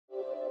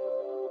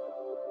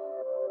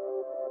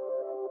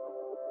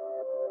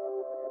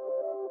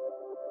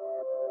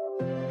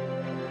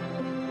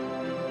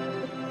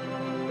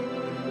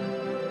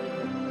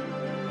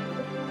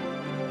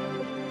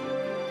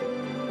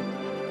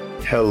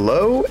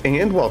Hello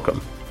and welcome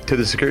to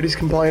the Securities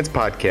Compliance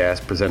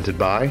Podcast presented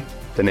by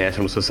the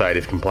National Society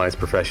of Compliance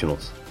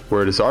Professionals,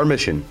 where it is our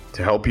mission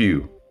to help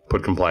you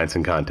put compliance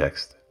in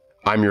context.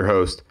 I'm your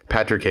host,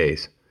 Patrick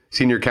Hayes,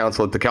 Senior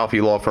Counsel at the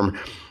Calfee Law Firm,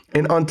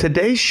 and on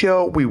today's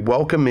show, we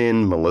welcome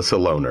in Melissa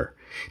Lohner,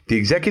 the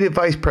Executive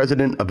Vice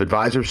President of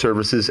Advisor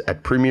Services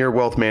at Premier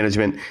Wealth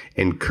Management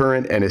and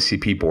current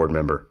NSCP board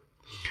member.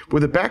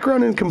 With a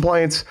background in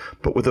compliance,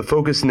 but with a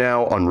focus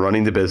now on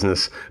running the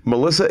business,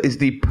 Melissa is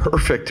the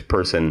perfect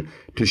person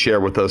to share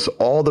with us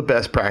all the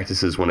best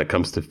practices when it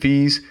comes to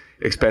fees,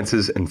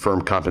 expenses, and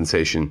firm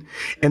compensation,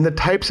 and the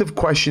types of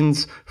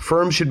questions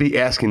firms should be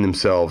asking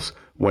themselves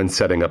when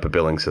setting up a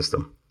billing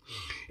system.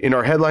 In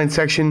our headline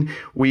section,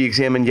 we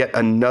examine yet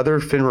another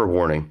FINRA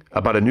warning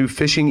about a new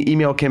phishing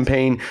email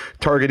campaign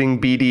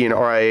targeting BD and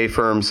RIA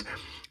firms,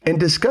 and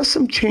discuss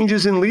some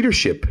changes in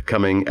leadership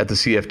coming at the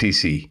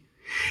CFTC.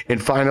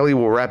 And finally,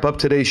 we'll wrap up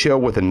today's show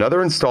with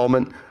another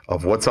installment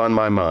of What's on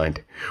My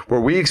Mind, where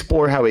we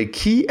explore how a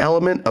key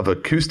element of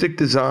acoustic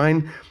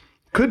design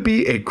could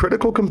be a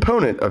critical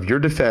component of your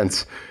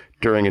defense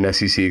during an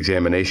SEC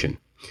examination.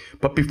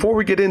 But before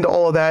we get into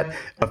all of that,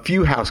 a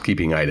few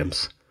housekeeping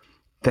items.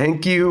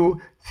 Thank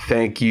you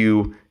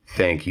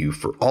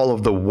for all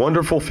of the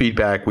wonderful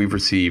feedback we've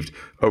received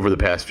over the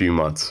past few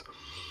months.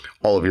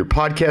 All of your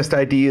podcast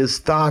ideas,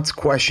 thoughts,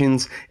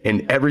 questions,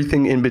 and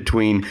everything in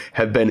between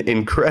have been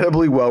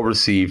incredibly well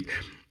received,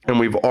 and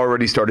we've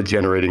already started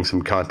generating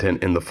some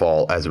content in the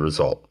fall as a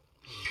result.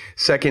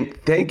 Second,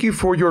 thank you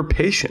for your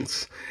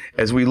patience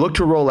as we look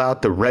to roll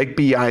out the Reg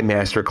BI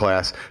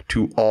Masterclass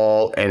to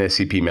all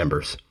NSCP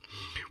members.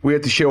 We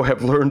at the show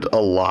have learned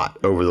a lot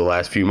over the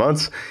last few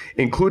months,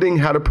 including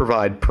how to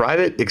provide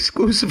private,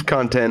 exclusive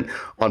content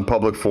on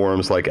public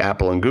forums like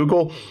Apple and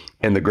Google.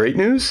 And the great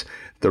news,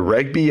 the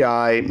Reg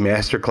BI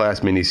Masterclass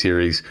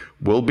miniseries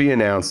will be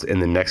announced in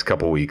the next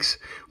couple weeks.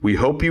 We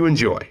hope you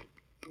enjoy,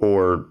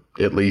 or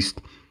at least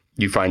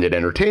you find it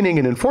entertaining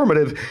and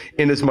informative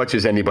in as much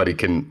as anybody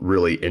can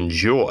really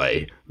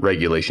enjoy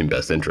regulation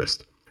best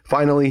interest.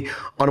 Finally,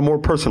 on a more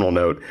personal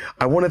note,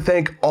 I want to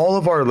thank all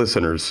of our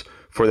listeners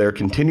for their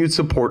continued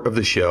support of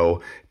the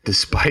show,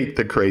 despite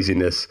the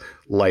craziness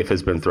life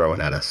has been throwing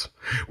at us.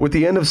 With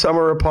the end of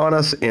summer upon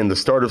us and the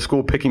start of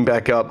school picking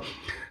back up,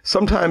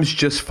 sometimes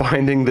just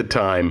finding the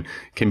time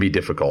can be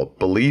difficult.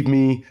 Believe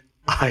me,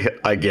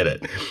 I get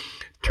it.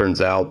 Turns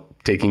out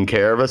taking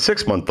care of a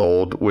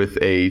 6-month-old with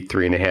a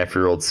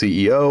 3.5-year-old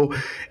CEO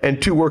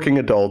and 2 working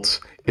adults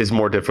is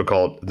more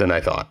difficult than I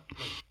thought.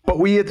 But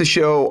we at the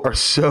show are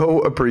so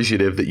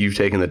appreciative that you've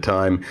taken the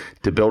time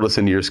to build us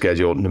into your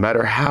schedule, no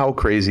matter how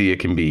crazy it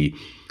can be.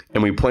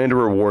 And we plan to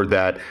reward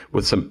that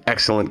with some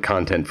excellent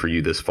content for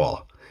you this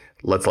fall.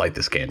 Let's light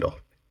this candle.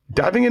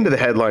 Diving into the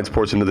headlines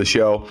portion of the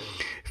show,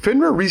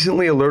 FINRA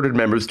recently alerted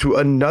members to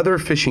another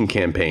phishing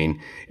campaign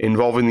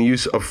involving the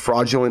use of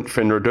fraudulent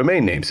FINRA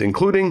domain names,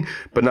 including,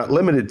 but not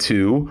limited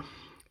to,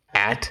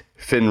 at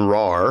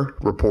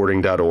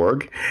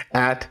finrarreporting.org,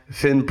 at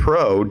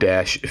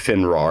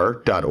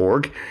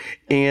finpro-finrar.org,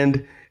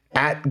 and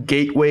at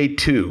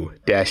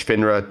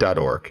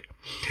gateway2-finra.org.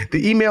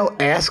 The email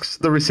asks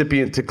the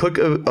recipient to click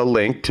a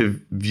link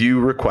to view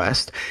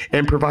request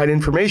and provide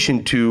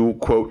information to,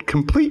 quote,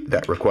 complete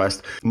that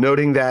request,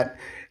 noting that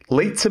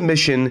late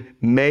submission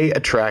may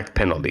attract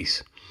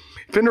penalties.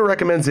 FINRA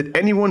recommends that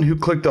anyone who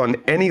clicked on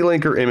any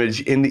link or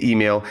image in the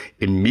email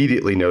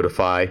immediately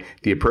notify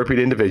the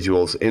appropriate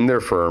individuals in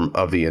their firm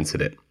of the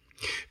incident.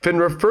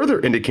 FINRA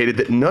further indicated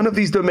that none of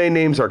these domain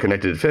names are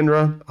connected to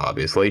FINRA,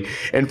 obviously,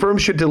 and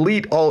firms should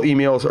delete all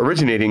emails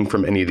originating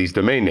from any of these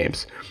domain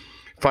names.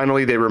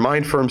 Finally, they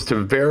remind firms to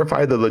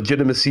verify the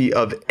legitimacy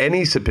of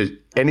any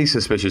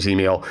suspicious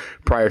email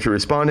prior to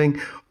responding,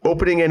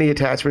 opening any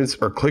attachments,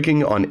 or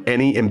clicking on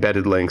any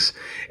embedded links.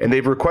 And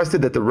they've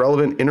requested that the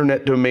relevant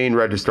Internet Domain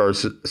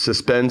Registrars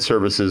suspend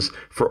services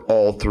for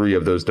all 3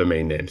 of those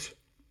domain names.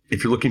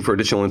 If you're looking for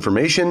additional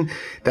information,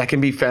 that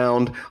can be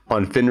found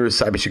on FINRA's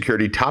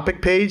cybersecurity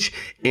topic page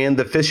and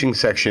the phishing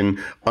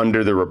section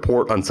under the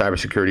Report on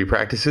Cybersecurity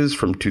Practices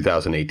from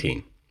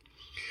 2018.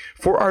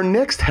 For our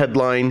next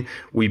headline,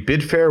 we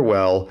bid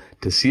farewell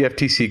to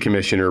CFTC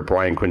Commissioner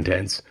Brian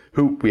Quintenz,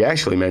 who we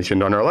actually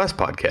mentioned on our last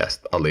podcast,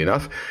 oddly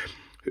enough.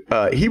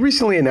 He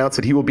recently announced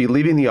that he will be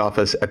leaving the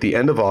office at the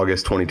end of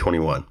August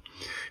 2021.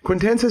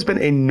 Quintenz has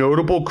been a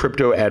notable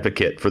crypto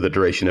advocate for the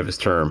duration of his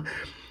term,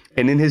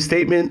 and in his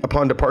statement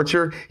upon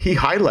departure, he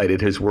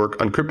highlighted his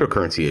work on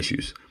cryptocurrency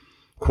issues.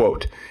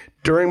 Quote,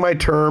 during my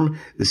term,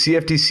 the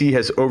CFTC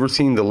has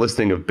overseen the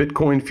listing of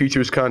Bitcoin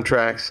futures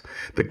contracts,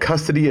 the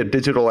custody of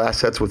digital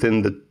assets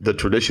within the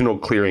traditional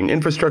clearing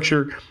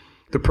infrastructure,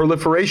 the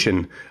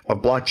proliferation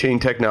of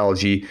blockchain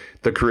technology,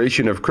 the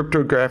creation of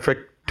cryptographic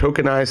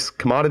tokenized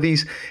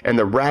commodities, and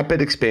the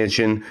rapid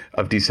expansion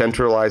of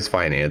decentralized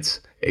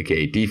finance,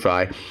 aka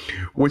DeFi,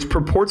 which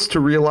purports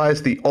to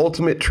realize the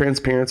ultimate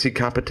transparency,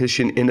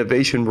 competition,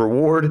 innovation,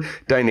 reward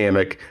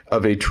dynamic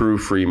of a true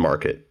free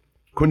market.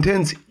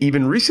 Quintenz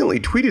even recently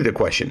tweeted a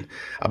question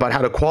about how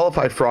to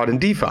qualify fraud in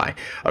DeFi,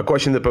 a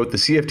question that both the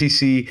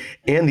CFTC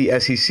and the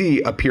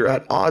SEC appear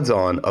at odds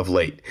on of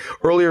late.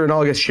 Earlier in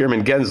August,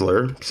 Chairman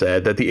Gensler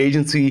said that the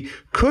agency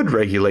could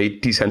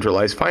regulate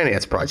decentralized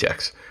finance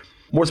projects.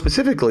 More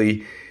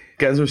specifically,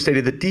 Gensler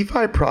stated that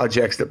DeFi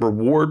projects that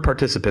reward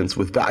participants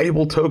with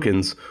valuable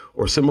tokens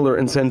or similar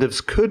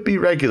incentives could be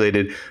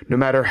regulated no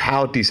matter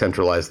how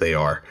decentralized they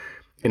are.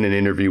 In an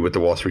interview with the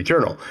Wall Street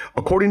Journal,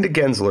 according to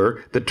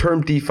Gensler, the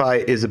term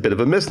DeFi is a bit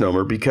of a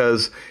misnomer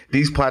because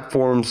these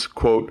platforms,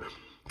 quote,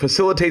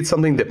 facilitate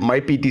something that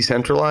might be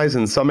decentralized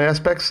in some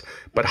aspects,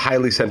 but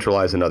highly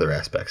centralized in other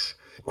aspects.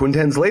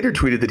 Quintenz later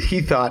tweeted that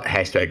he thought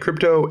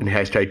 #crypto and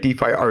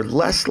 #DeFi are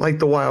less like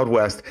the Wild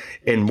West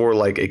and more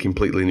like a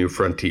completely new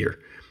frontier.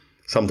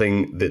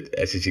 Something that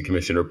SEC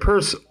Commissioner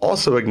Peirce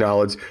also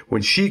acknowledged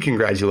when she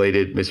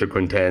congratulated Mr.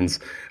 Quintenz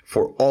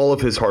for all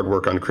of his hard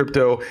work on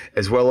crypto,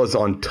 as well as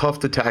on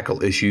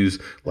tough-to-tackle issues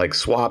like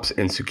swaps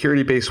and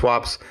security-based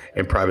swaps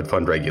and private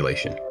fund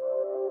regulation.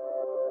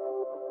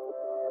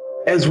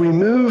 As we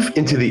move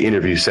into the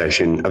interview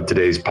session of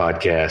today's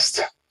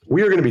podcast,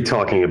 we are going to be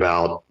talking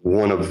about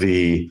one of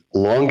the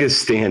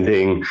longest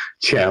standing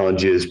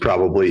challenges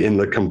probably in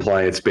the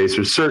compliance space,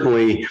 or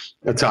certainly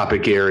a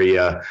topic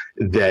area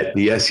that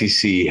the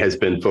SEC has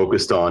been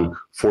focused on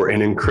for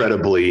an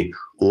incredibly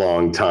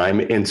long time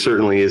and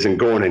certainly isn't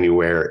going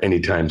anywhere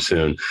anytime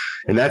soon.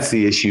 And that's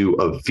the issue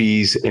of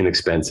fees and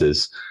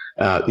expenses.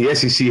 The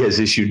SEC has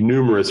issued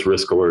numerous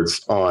risk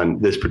alerts on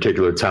this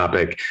particular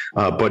topic,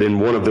 but in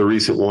one of the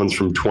recent ones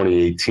from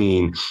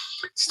 2018,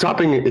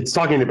 it's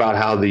talking about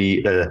how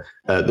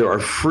there are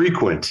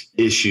frequent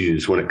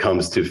issues when it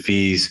comes to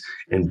fees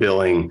and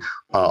billing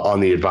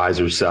on the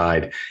advisor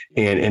side.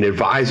 And an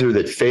advisor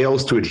that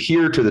fails to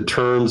adhere to the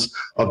terms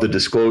of the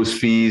disclosed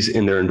fees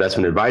in their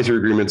investment advisor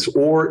agreements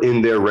or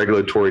in their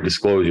regulatory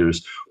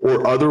disclosures,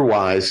 or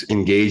otherwise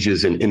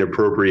engages in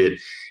inappropriate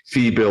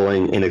fee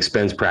billing and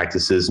expense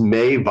practices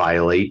may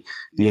violate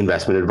the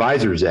Investment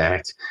Advisors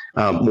Act.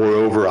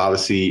 Moreover,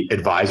 obviously,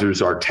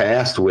 advisors are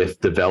tasked with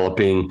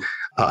developing,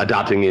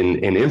 adopting,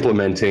 and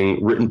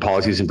implementing written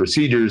policies and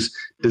procedures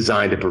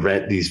designed to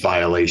prevent these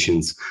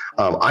violations.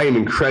 I am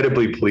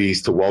incredibly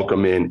pleased to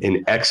welcome in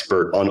an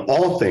expert on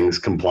all things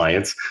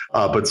compliance,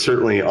 but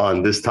certainly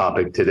on this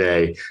topic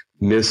today,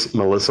 Miss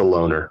Melissa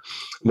Lohner.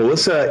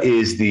 Melissa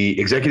is the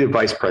Executive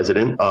Vice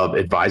President of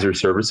Advisor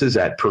Services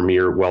at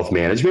Premier Wealth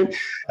Management.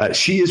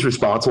 She is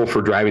responsible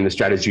for driving the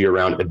strategy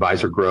around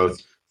advisor growth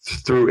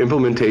through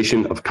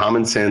implementation of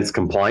common sense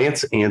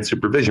compliance and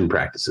supervision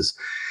practices.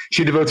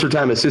 She devotes her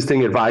time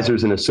assisting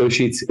advisors and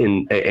associates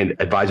in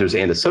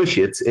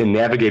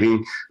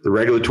navigating the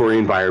regulatory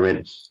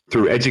environment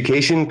through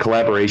education,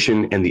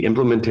 collaboration, and the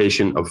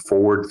implementation of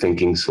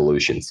forward-thinking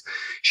solutions.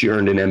 She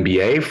earned an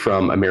MBA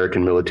from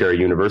American Military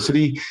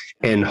University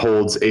and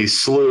holds a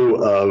slew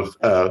of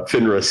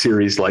FINRA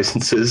series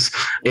licenses.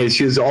 And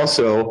she is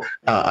also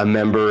a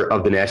member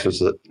of the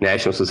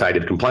National Society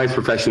of Compliance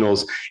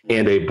Professionals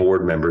and a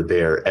board member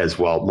there as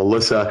well.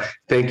 Melissa,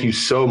 thank you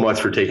so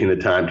much for taking the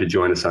time to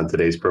join us on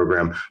today's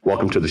program.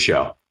 Welcome to the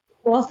show.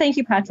 Well, thank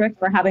you, Patrick,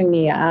 for having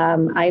me.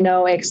 I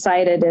know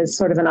excited is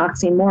sort of an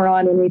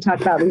oxymoron when we talk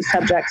about these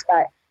subjects,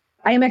 but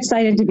I am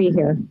excited to be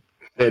here.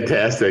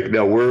 Fantastic.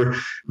 No, we're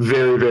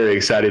very, very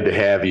excited to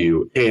have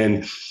you.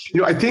 And,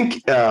 I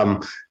think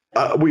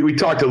we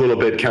talked a little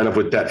bit kind of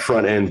with that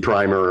front end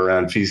primer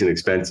around fees and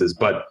expenses,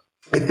 but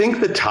I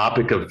think the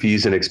topic of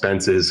fees and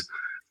expenses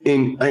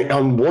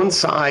on one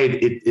side,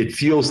 it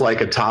feels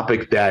like a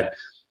topic that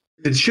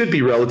it should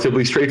be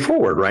relatively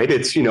straightforward, right?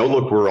 It's,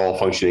 look, we're all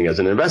functioning as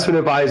an investment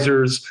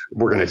advisors.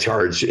 We're going to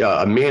charge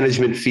a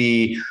management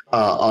fee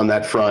on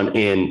that front.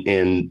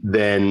 And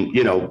then,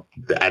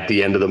 at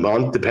the end of the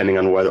month, depending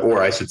on whether,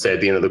 or I should say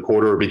at the end of the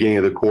quarter or beginning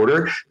of the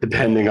quarter,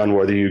 depending on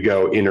whether you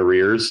go in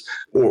arrears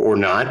or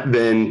not,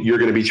 then you're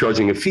going to be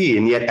charging a fee.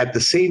 And yet at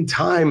the same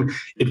time,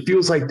 it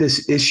feels like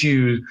this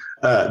issue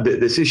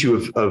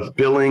of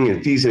billing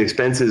and fees and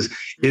expenses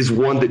is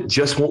one that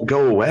just won't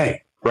go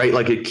away. Right?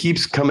 Like it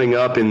keeps coming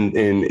up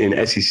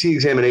in SEC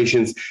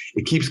examinations.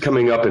 It keeps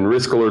coming up in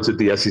risk alerts that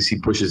the SEC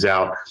pushes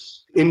out.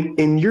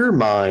 In your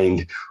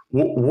mind,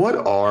 what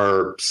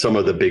are some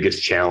of the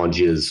biggest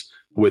challenges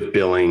with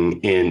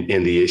billing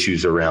in the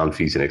issues around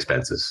fees and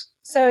expenses?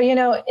 So,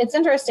 it's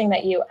interesting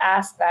that you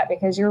asked that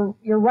because you're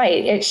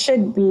right. It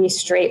should be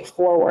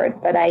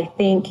straightforward. But I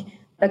think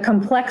the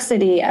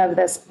complexity of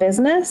this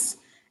business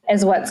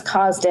is what's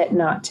caused it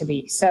not to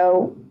be.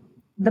 So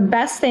the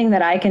best thing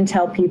that I can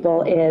tell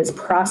people is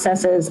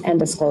processes and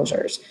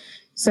disclosures.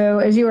 So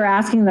as you were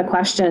asking the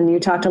question, you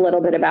talked a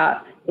little bit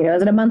about,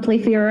 is it a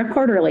monthly fee or a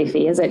quarterly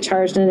fee? Is it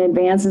charged in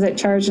advance? Is it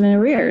charged in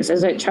arrears?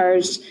 Is it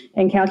charged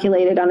and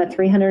calculated on a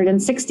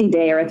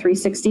 360-day or a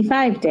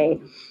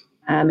 365-day?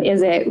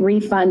 Is it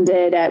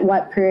refunded at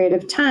what period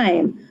of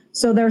time?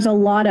 So there's a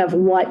lot of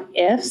what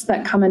ifs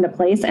that come into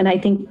place. And I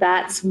think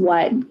that's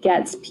what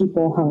gets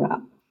people hung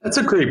up. That's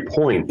a great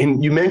point.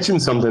 And you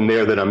mentioned something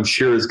there that I'm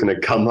sure is going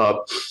to come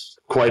up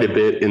quite a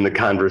bit in the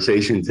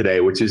conversation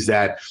today, which is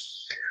that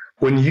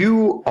When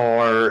you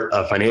are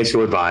a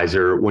financial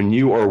advisor, when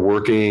you are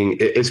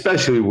working,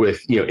 especially with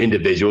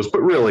individuals,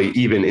 but really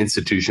even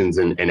institutions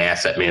and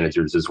asset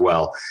managers as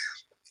well,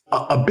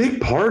 a big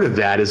part of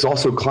that is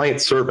also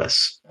client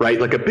service, right?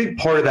 Like a big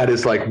part of that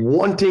is like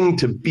wanting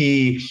to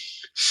be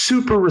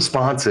super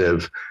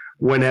responsive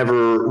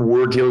whenever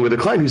we're dealing with a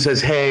client who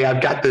says, hey,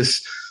 I've got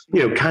this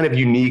kind of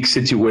unique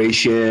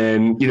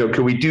situation.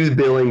 Could we do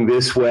billing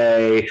this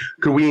way?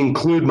 Could we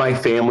include my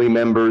family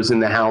members in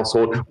the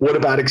household? What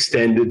about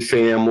extended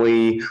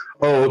family?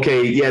 Oh,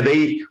 okay. Yeah,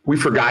 we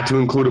forgot to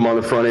include them on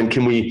the front end.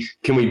 Can we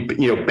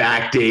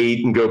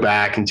backdate and go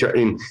back and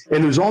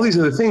there's all these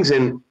other things.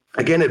 And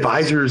again,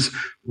 advisors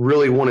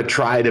really want to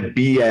try to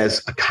be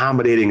as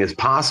accommodating as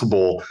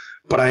possible.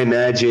 But I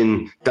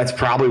imagine that's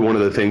probably one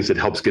of the things that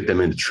helps get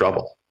them into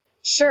trouble.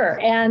 Sure.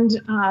 And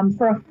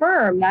for a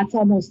firm, that's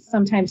almost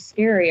sometimes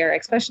scarier,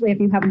 especially if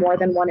you have more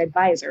than one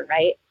advisor,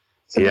 right?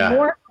 So the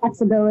more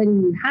flexibility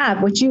you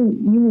have, which you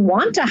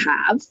want to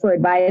have for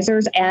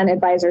advisors and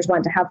advisors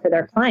want to have for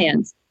their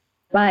clients,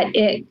 but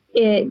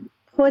it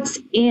puts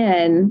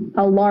in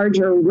a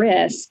larger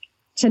risk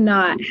to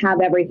not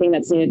have everything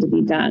that's needed to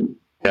be done.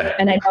 Yeah.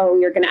 And I know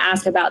you're going to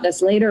ask about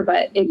this later,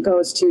 but it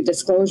goes to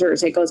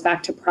disclosures. It goes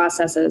back to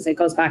processes. It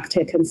goes back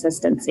to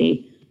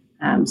consistency.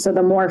 So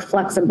the more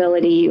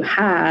flexibility you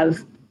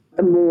have,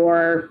 the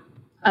more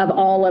of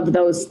all of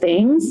those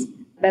things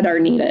that are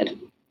needed.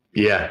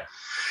 Yeah,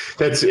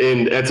 that's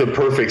a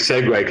perfect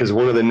segue, because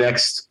one of the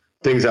next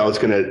things I was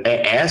going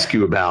to ask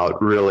you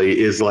about really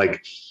is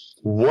like,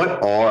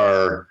 what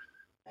are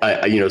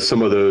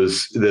some of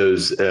those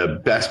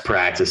best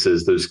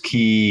practices, those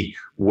key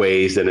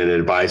ways that an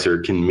advisor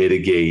can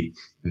mitigate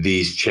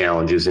these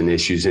challenges and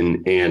issues.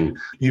 And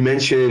you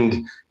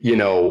mentioned,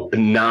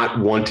 not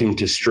wanting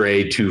to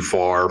stray too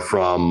far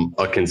from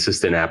a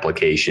consistent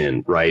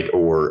application, right?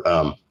 Or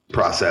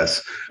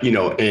process,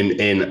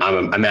 and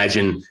I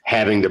imagine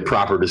having the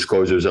proper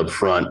disclosures up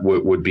front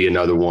would be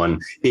another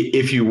one.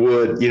 If you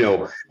would,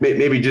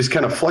 maybe just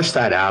kind of flesh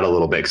that out a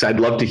little bit, because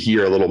I'd love to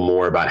hear a little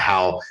more about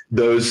how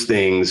those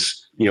things,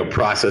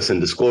 process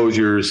and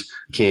disclosures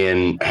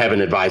can have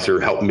an advisor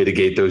help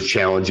mitigate those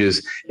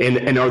challenges.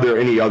 And are there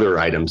any other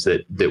items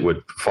that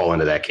would fall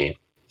into that camp?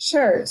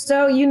 Sure.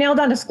 So you nailed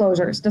on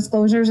disclosures.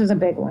 Disclosures is a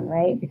big one,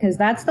 right? Because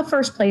that's the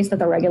first place that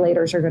the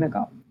regulators are going to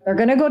go. They're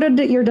going to go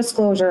to your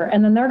disclosure,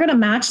 and then they're going to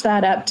match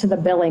that up to the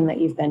billing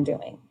that you've been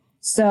doing.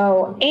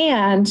 So,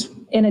 and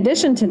in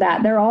addition to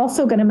that, they're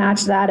also going to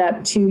match that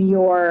up to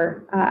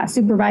your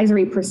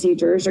supervisory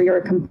procedures or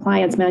your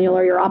compliance manual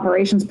or your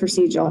operations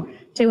procedure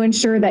to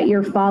ensure that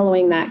you're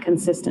following that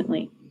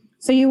consistently.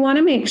 So you want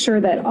to make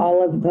sure that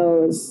all of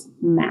those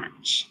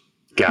match.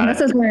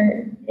 This is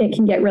where it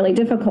can get really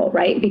difficult,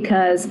 right?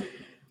 Because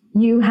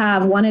you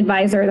have one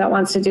advisor that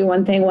wants to do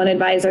one thing, one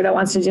advisor that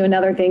wants to do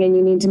another thing, and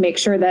you need to make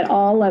sure that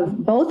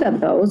both of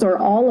those or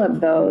all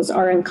of those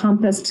are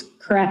encompassed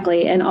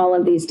correctly in all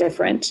of these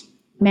different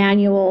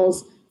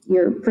manuals,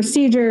 your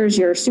procedures,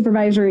 your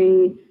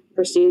supervisory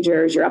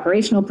procedures, your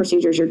operational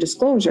procedures, your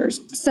disclosures.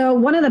 So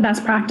one of the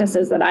best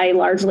practices that I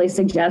largely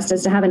suggest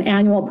is to have an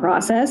annual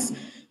process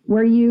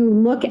where you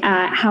look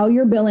at how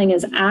your billing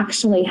is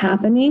actually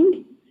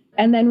happening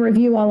and then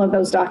review all of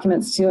those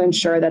documents to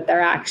ensure that they're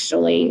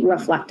actually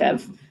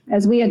reflective.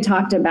 As we had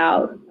talked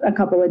about a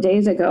couple of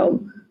days ago,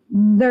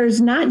 there's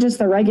not just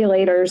the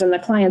regulators and the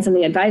clients and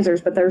the advisors,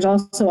 but there's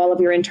also all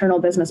of your internal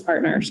business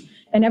partners.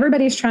 And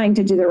everybody's trying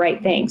to do the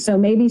right thing. So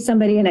maybe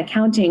somebody in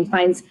accounting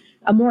finds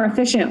a more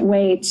efficient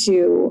way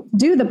to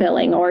do the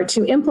billing or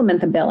to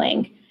implement the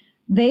billing.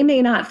 They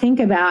may not think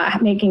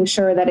about making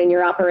sure that in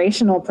your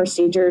operational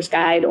procedures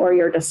guide or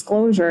your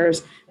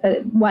disclosures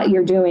that what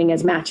you're doing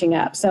is matching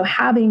up. So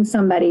having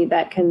somebody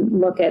that can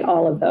look at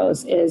all of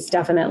those is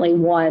definitely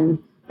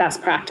one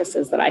best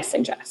practices that I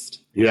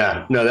suggest.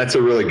 Yeah, no, that's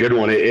a really good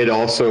one. It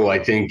also,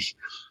 I think,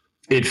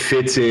 it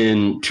fits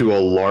into a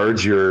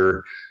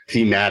larger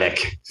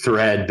thematic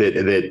thread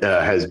that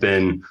has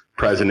been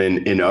present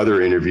in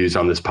other interviews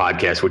on this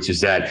podcast, which is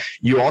that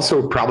you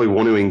also probably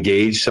want to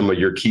engage some of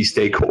your key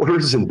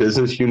stakeholders and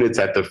business units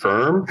at the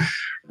firm,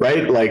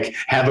 right? Like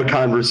have a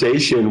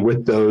conversation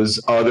with those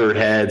other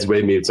heads,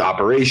 maybe it's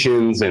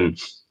operations and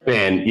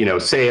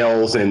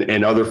sales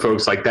and other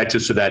folks like that,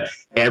 just so that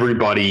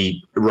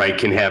everybody, right,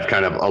 can have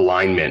kind of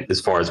alignment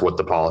as far as what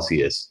the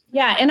policy is.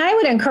 Yeah, and I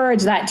would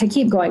encourage that to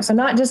keep going. So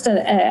not just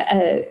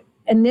a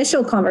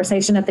initial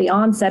conversation at the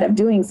onset of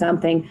doing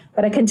something,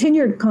 but a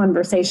continued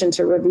conversation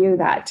to review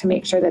that to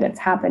make sure that it's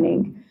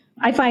happening.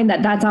 I find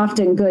that that's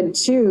often good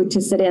too,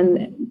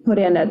 to put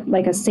in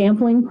a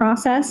sampling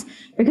process,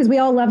 because we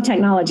all love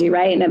technology,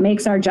 right? And it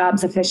makes our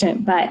jobs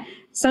efficient, but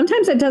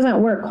sometimes it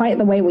doesn't work quite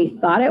the way we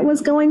thought it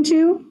was going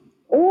to,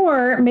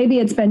 or maybe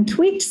it's been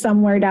tweaked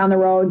somewhere down the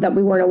road that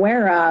we weren't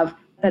aware of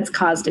that's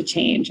caused a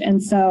change.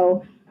 And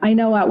so I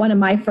know at one of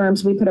my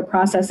firms, we put a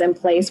process in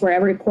place where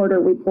every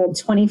quarter we pulled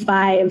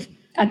 25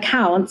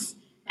 accounts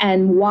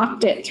and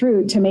walked it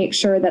through to make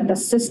sure that the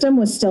system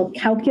was still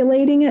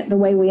calculating it the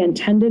way we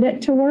intended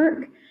it to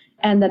work.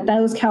 and that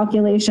those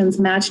calculations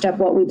matched up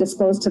what we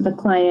disclosed to the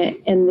client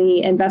in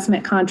the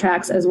investment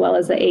contracts as well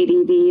as the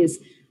ADVs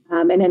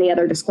and any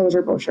other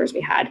disclosure brochures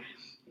we had.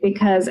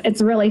 Because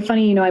it's really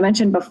funny, I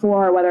mentioned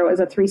before, whether it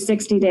was a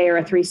 360 day or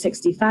a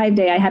 365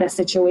 day, I had a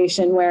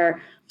situation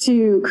where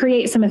to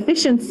create some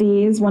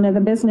efficiencies, one of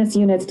the business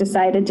units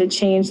decided to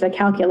change the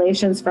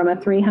calculations from a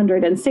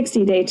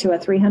 360 day to a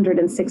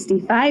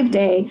 365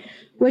 day,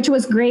 which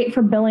was great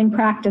for billing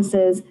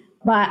practices.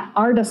 But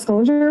our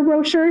disclosure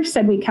brochure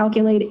said we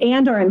calculate,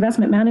 and our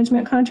investment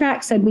management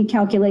contract said we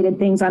calculated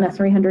things on a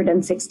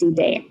 360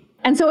 day.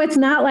 And so it's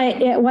not like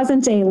it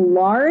wasn't a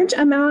large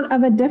amount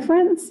of a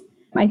difference.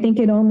 I think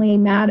it only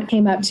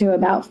came up to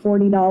about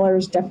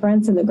 $40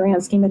 difference in the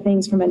grand scheme of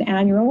things from an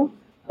annual.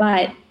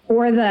 But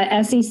for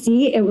the SEC,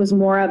 it was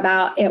more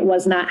about it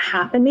was not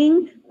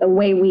happening the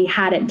way we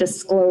had it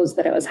disclosed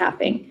that it was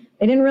happening.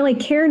 They didn't really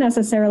care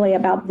necessarily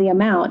about the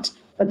amount,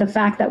 but the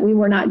fact that we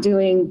were not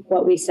doing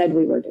what we said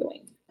we were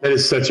doing. That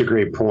is such a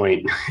great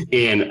point.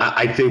 And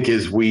I think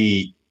as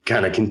we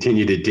kind of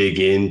continue to dig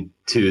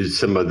into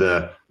some of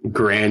the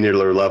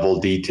granular level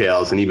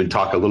details and even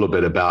talk a little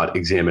bit about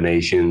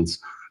examinations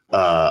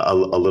a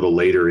little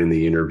later in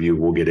the interview,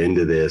 we'll get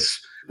into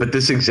this. But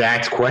this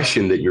exact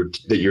question that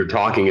you're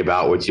talking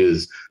about, which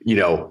is,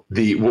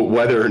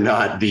 whether or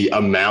not the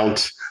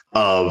amount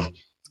of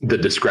the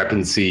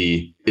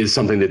discrepancy is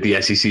something that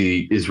the SEC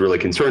is really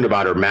concerned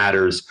about or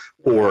matters,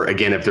 or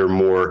again, if they're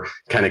more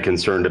kind of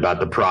concerned about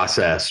the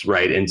process,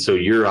 right? And so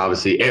you're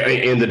obviously,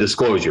 and the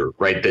disclosure,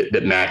 right,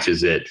 that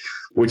matches it,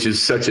 which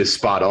is such a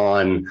spot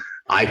on,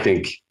 I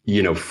think,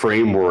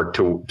 framework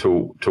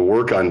to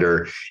work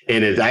under.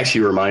 And it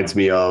actually reminds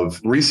me of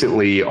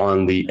recently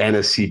on the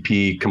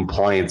NSCP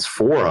compliance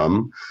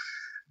forum,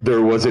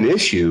 there was an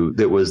issue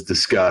that was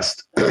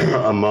discussed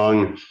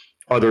among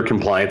other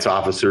compliance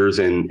officers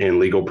and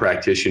legal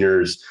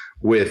practitioners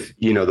with,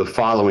 the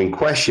following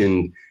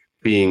question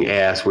being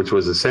asked, which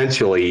was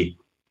essentially,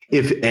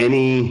 if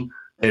any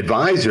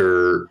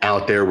advisor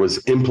out there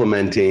was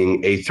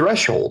implementing a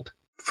threshold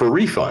for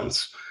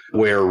refunds,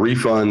 where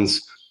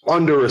refunds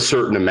under a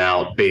certain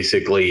amount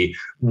basically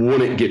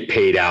wouldn't get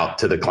paid out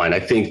to the client. I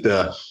think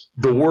the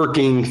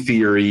working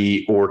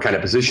theory or kind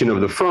of position of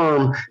the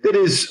firm that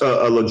is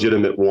a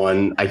legitimate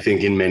one, I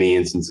think in many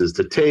instances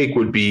to take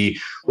would be,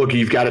 look,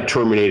 you've got a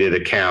terminated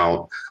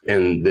account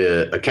and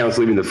the account's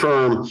leaving the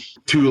firm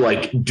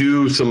to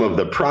do some of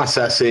the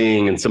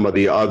processing and some of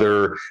the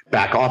other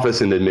back office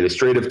and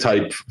administrative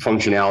type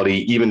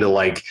functionality, even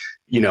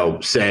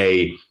to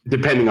say,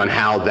 depending on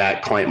how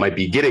that client might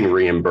be getting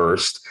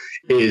reimbursed,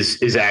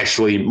 is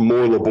actually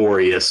more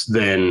laborious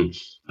than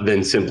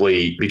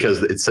simply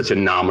because it's such a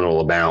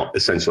nominal amount.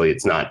 Essentially,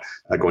 it's not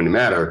going to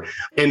matter.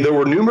 And there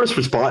were numerous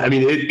responses. I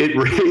mean, it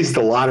raised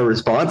a lot of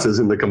responses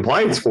in the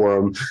compliance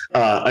forum.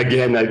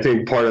 Again, I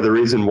think part of the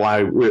reason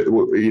why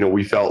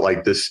we felt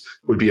like this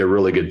would be a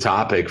really good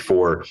topic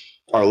for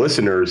our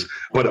listeners.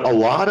 But a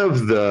lot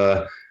of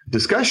the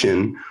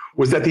discussion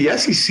was that the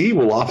SEC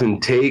will often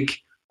take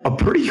a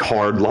pretty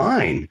hard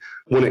line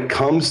when it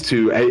comes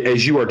to,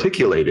 as you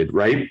articulated,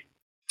 right?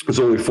 It's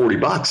only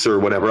 $40 or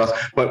whatever else.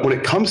 But when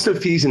it comes to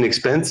fees and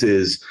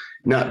expenses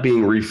not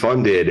being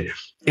refunded,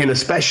 and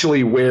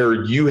especially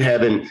where you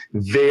haven't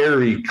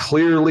very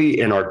clearly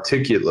and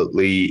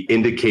articulately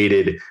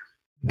indicated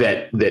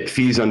that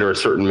fees under a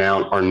certain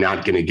amount are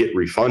not going to get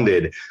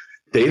refunded,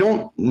 they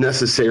don't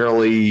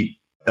necessarily,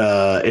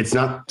 it's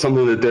not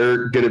something that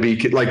they're going to be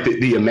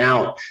the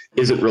amount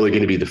isn't really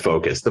going to be the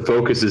focus. The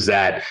focus is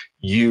that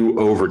you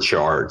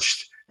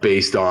overcharged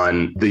based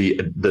on the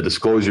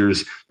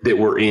disclosures that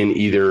were in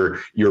either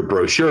your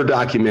brochure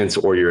documents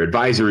or your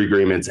advisory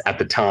agreements at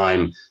the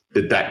time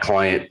that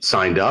client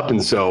signed up.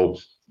 And so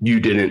you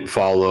didn't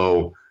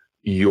follow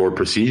your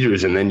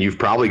procedures. And then you've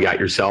probably got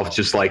yourself,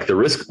 just like the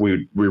risk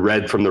we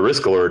read from the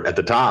risk alert at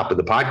the top of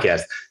the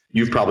podcast,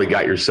 you've probably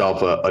got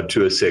yourself a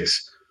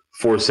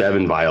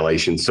 20647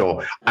 violation.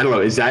 So I don't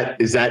know, is that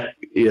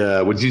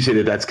would you say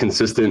that that's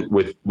consistent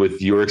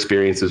with your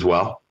experience as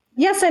well?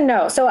 Yes and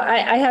no. So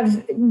I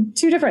have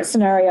two different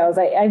scenarios.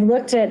 I've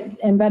looked at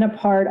and been a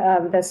part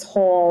of this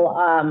whole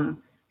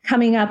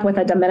coming up with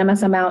a de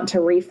minimis amount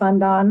to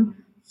refund on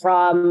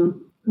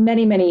from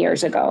many, many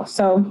years ago.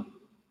 So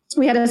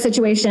we had a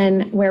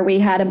situation where we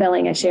had a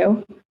billing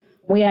issue.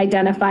 We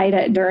identified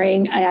it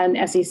during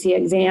an SEC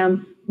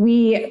exam.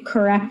 We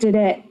corrected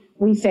it.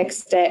 We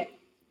fixed it.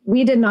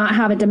 We did not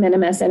have a de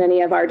minimis in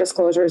any of our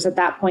disclosures at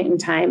that point in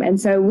time. And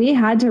so we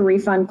had to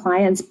refund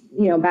clients,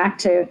 back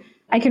to,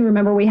 I can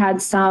remember we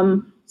had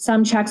some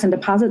checks and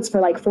deposits for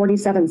like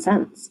 47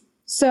 cents.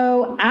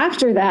 So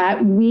after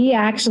that, we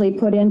actually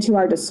put into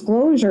our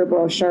disclosure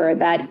brochure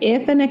that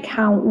if an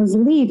account was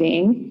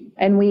leaving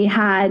and we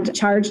had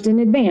charged in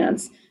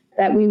advance,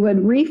 that we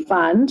would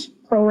refund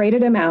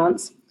prorated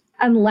amounts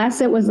unless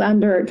it was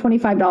under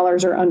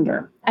 $25 or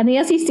under. And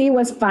the SEC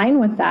was fine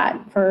with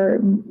that for,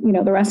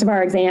 the rest of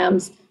our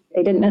exams.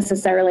 They didn't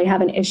necessarily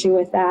have an issue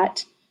with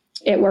that.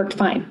 it worked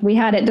fine. We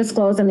had it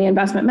disclosed in the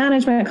investment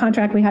management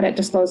contract. We had it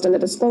disclosed in the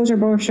disclosure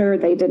brochure.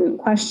 They didn't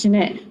question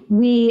it.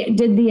 We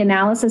did the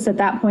analysis at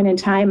that point in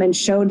time and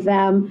showed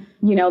them,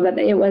 that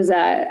it was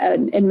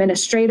an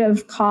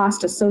administrative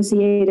cost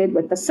associated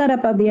with the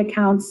setup of the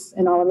accounts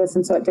and all of this.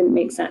 And so it didn't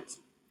make sense.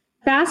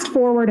 Fast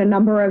forward a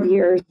number of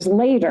years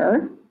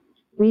later,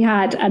 we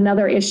had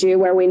another issue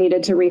where we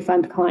needed to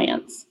refund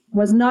clients. It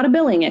was not a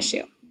billing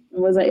issue. It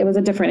was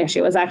a different issue.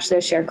 It was actually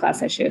a shared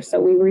class issue. So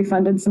we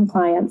refunded some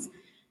clients.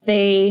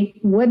 They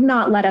would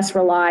not let us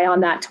rely on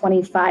that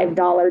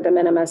 $25 de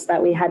minimis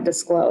that we had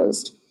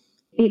disclosed,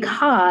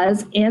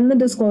 because in the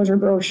disclosure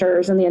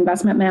brochures and the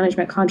investment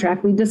management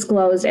contract, we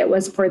disclosed it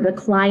was for the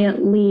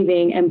client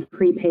leaving and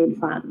prepaid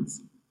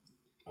funds.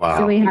 Wow.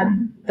 So we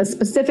had the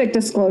specific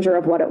disclosure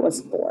of what it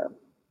was for.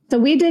 So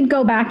we did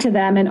go back to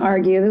them and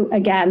argue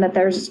again that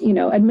there's,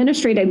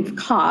 administrative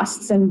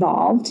costs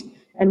involved,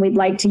 and we'd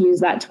like to use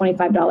that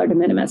 $25 de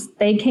minimis.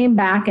 They came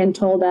back and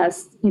told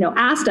us,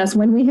 asked us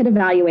when we had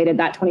evaluated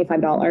that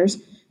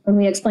 $25, when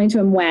we explained to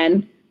them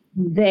when,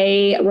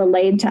 they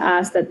relayed to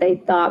us that they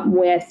thought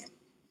with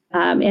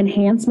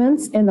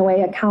enhancements in the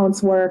way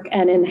accounts work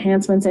and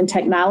enhancements in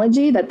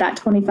technology, that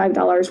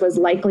 $25 was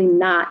likely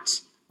not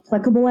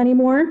applicable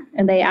anymore.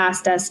 And they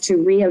asked us to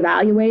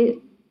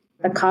reevaluate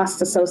the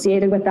costs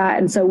associated with that.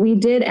 And so we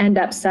did end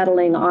up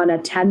settling on a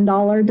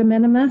 $10 de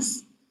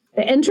minimis.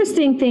 The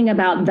interesting thing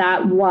about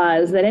that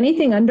was that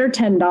anything under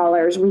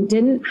 $10, we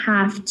didn't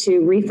have to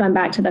refund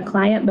back to the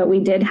client, but we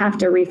did have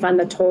to refund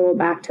the total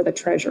back to the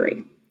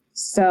Treasury.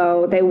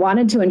 So they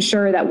wanted to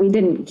ensure that we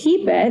didn't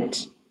keep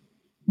it,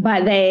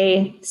 but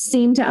they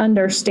seemed to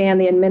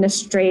understand the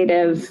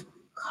administrative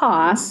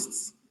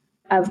costs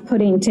of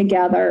putting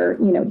together,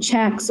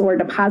 checks or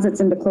deposits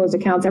into closed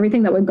accounts,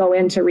 everything that would go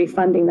into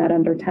refunding that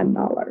under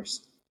 $10.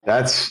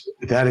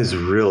 That is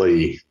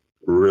really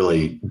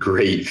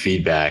great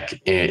feedback,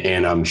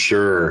 and I'm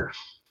sure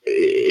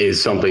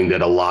is something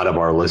that a lot of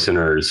our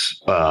listeners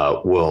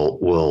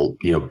will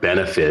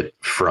benefit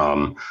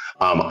from.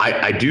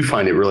 I do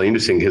find it really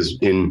interesting because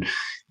in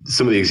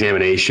some of the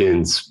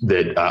examinations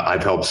that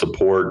I've helped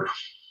support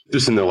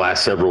just in the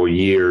last several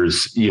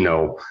years,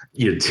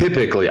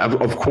 typically,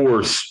 of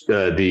course,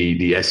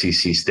 the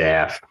SEC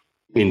staff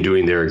in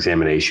doing their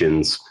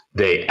examinations,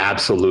 they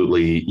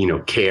absolutely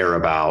care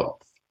about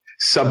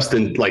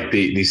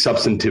the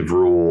substantive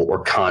rule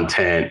or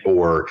content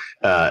or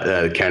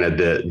kind of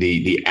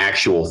the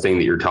actual thing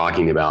that you're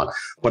talking about.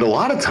 But a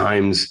lot of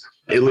times,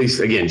 at least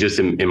again, just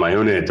in my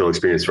own anecdotal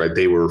experience, right,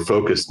 they were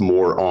focused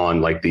more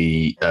on like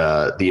the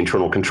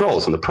internal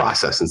controls and the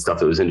process and stuff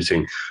that was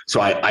interesting.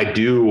 So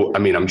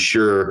I'm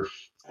sure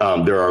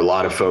there are a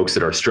lot of folks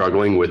that are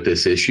struggling with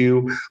this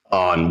issue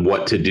on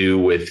what to do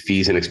with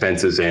fees and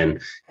expenses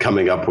and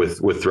coming up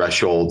with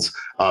thresholds.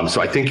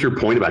 So I think your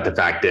point about the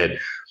fact that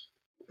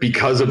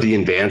because of the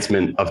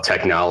advancement of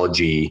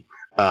technology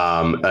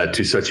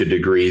to such a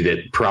degree that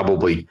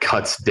probably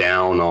cuts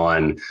down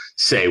on,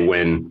 say,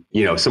 when,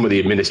 some of the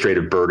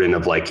administrative burden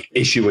of like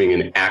issuing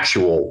an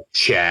actual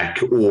check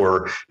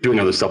or doing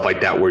other stuff like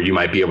that, where you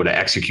might be able to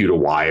execute a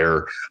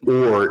wire,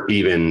 or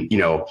even,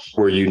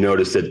 where you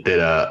notice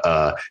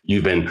that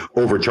you've been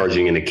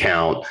overcharging an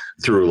account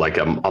through like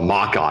a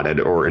mock audit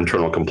or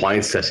internal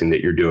compliance testing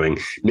that you're doing.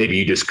 Maybe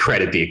you just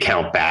credit the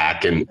account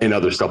back and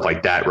other stuff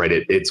like that, right?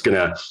 It's going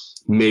to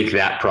make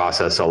that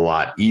process a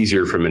lot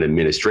easier from an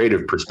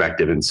administrative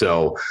perspective. And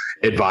so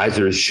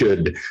advisors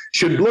should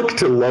look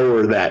to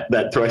lower that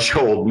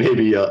threshold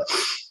maybe a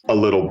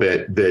little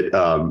bit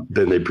than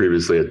they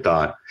previously had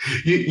thought.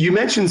 You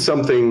mentioned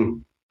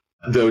something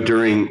though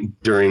during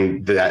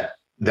that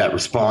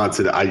response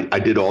that I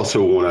did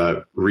also want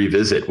to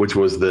revisit, which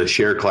was the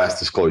share class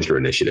disclosure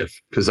initiative,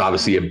 because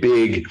obviously a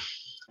big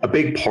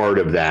part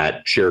of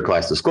that share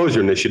class disclosure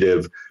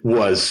initiative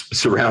was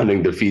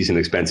surrounding the fees and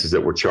expenses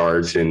that were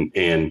charged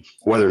and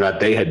whether or not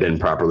they had been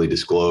properly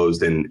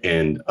disclosed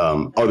and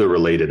other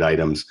related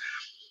items.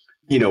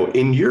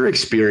 In your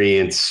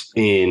experience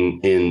in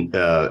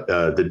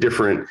the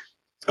different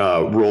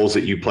roles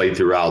that you played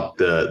throughout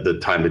the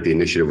time that the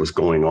initiative was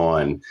going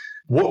on,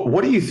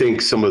 what do you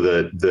think some of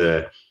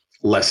the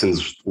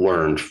lessons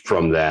learned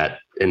from that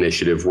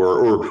initiative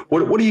were, or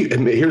what do you,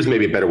 here's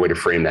maybe a better way to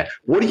frame that.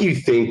 What do you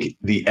think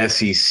the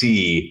SEC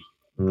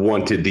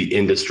wanted the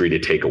industry to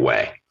take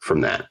away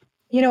from that?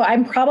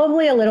 I'm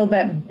probably a little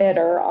bit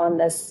bitter on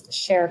this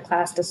share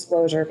class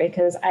disclosure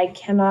because I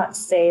cannot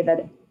say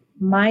that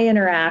my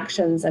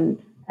interactions,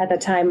 and at the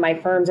time my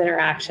firm's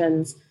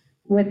interactions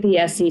with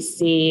the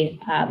SEC,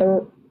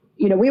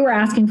 we were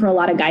asking for a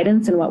lot of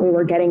guidance, and what we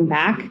were getting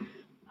back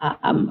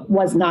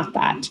was not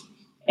that.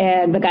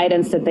 And the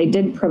guidance that they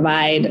did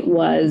provide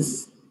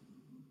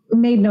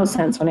made no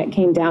sense when it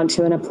came down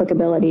to an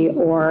applicability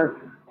or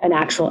an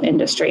actual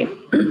industry.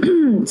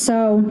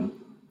 So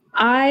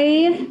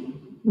I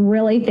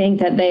really think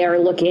that they are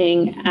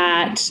looking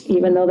at,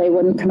 even though they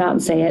wouldn't come out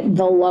and say it,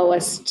 the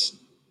lowest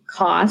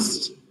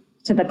cost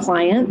to the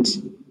client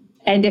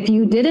And if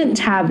you didn't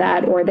have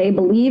that, or they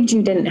believed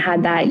you didn't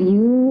have that,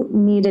 you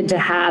needed to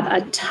have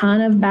a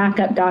ton of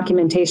backup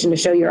documentation to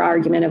show your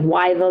argument of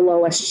why the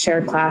lowest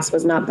share class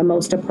was not the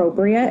most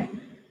appropriate,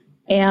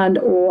 and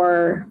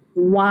or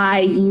why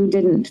you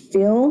didn't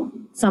feel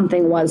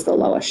something was the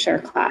lowest share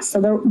class.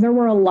 So there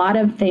were a lot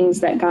of things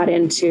that got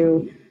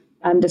into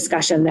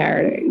discussion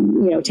there,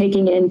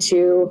 taking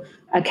into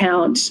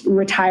account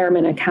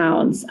retirement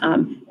accounts.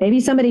 Maybe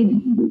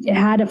somebody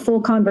had a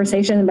full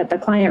conversation, but the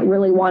client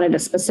really wanted a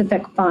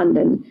specific fund,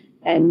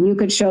 and you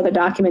could show the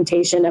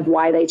documentation of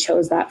why they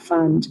chose that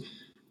fund.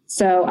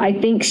 So I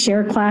think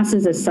share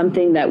classes is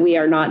something that we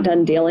are not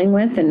done dealing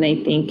with, and I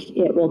think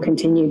it will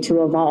continue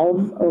to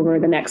evolve over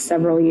the next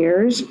several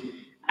years.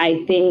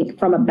 I think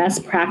from a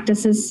best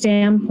practices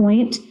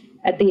standpoint,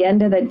 at the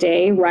end of the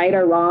day, right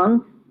or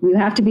wrong, you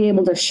have to be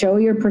able to show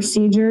your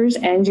procedures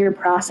and your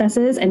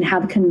processes and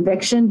have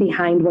conviction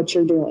behind what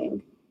you're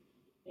doing.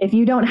 If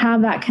you don't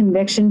have that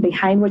conviction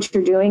behind what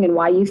you're doing and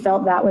why you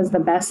felt that was the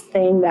best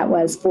thing that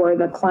was for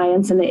the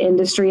clients in the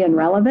industry and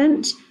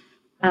relevant,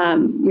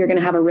 you're going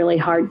to have a really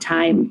hard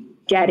time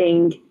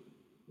getting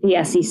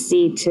the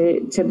SEC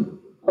to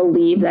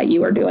believe that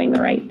you are doing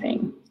the right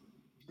thing.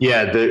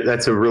 Yeah,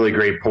 that's a really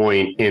great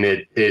point. And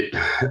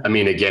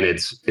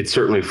it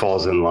certainly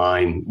falls in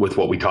line with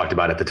what we talked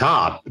about at the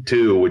top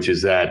too, which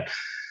is that,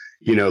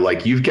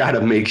 you've got to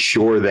make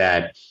sure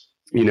that,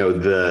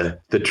 the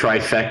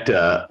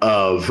trifecta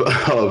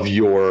of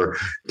your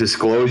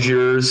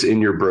disclosures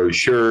in your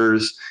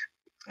brochures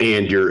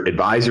and your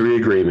advisory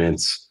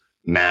agreements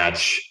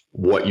match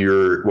what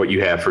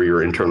you have for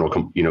your internal,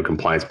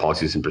 compliance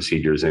policies and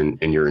procedures and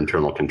your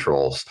internal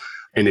controls.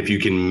 And if you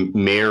can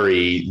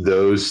marry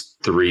those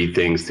three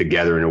things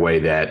together in a way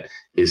that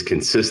is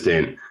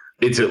consistent,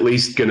 it's at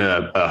least going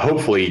to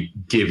hopefully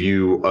give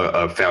you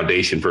a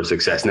foundation for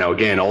success. Now,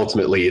 again,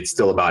 ultimately, it's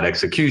still about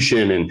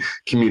execution and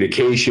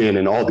communication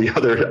and all the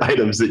other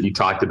items that you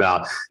talked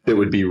about that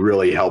would be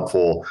really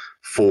helpful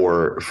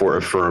for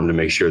a firm to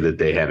make sure that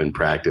they have in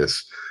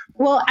practice.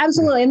 Well,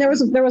 absolutely. And there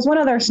was one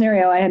other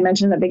scenario I had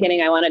mentioned at the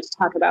beginning I wanted to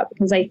talk about,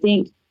 because I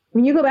think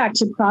when you go back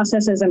to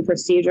processes and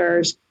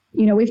procedures,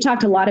 we've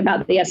talked a lot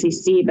about the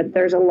SEC, but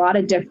there's a lot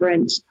of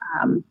different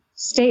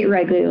state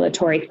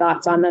regulatory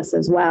thoughts on this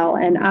as well.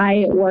 And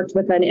I worked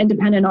with an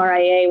independent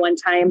RIA one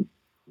time,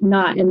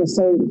 not in the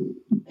so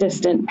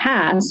distant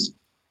past,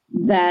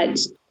 that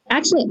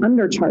actually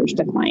undercharged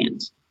a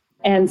client.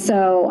 And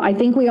so I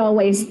think we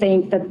always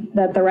think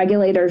that the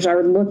regulators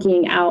are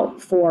looking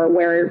out for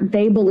where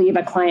they believe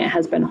a client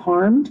has been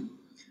harmed.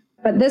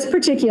 But this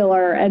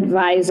particular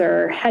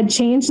advisor had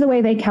changed the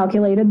way they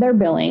calculated their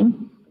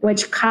billing,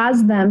 which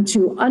caused them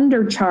to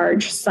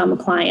undercharge some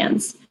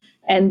clients.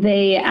 And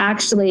they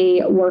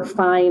actually were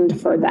fined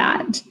for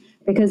that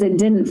because it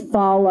didn't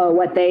follow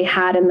what they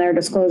had in their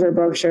disclosure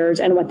brochures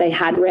and what they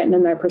had written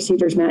in their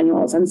procedures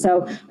manuals. And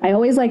so I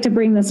always like to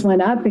bring this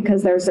one up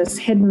because there's this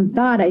hidden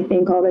thought, I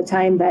think, all the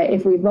time that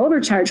if we've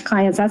overcharged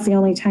clients, that's the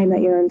only time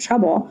that you're in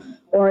trouble,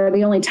 or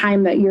the only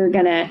time that you're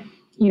going to,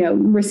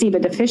 receive a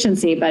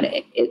deficiency. But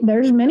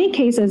there's many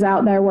cases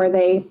out there where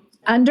they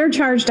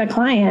undercharged a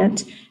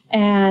client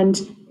and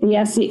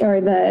the SEC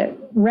or the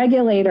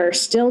regulator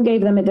still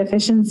gave them a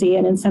deficiency,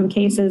 and in some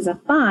cases a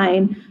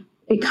fine,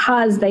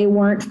 because they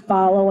weren't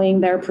following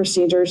their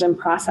procedures and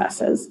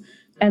processes.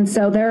 And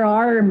so there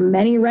are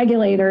many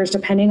regulators,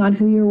 depending on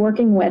who you're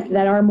working with,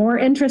 that are more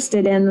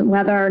interested in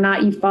whether or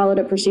not you followed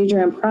a procedure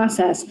and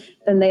process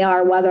than they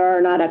are whether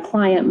or not a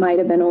client might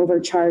have been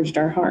overcharged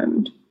or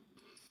harmed.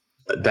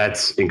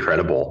 That's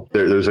incredible.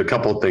 There's a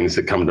couple of things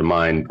that come to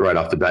mind right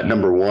off the bat.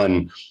 Number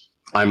one,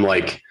 I'm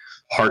like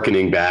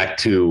hearkening back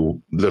to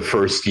the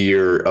first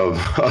year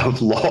of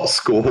law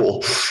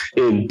school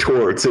in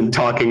torts and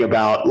talking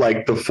about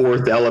like the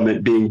fourth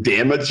element being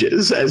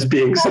damages as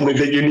being something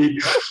that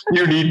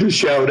you need to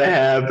show to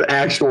have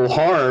actual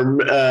harm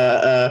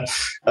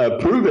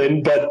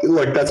proven. But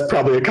look, that's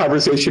probably a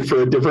conversation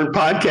for a different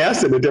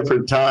podcast and a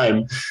different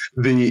time.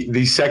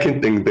 The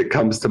second thing that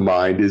comes to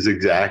mind is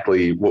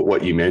exactly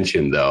what you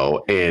mentioned,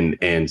 though,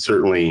 and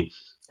certainly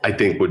I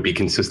think would be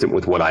consistent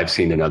with what I've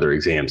seen in other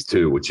exams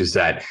too, which is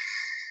that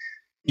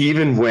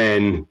even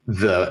when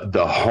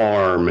the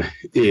harm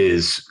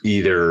is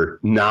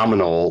either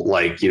nominal,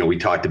 like, we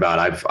talked about,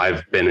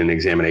 I've been in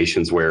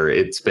examinations where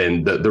it's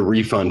been the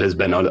refund has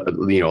been,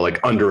 like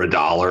under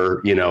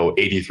 $1,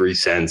 83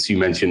 cents. You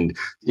mentioned,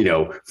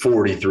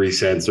 43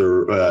 cents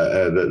or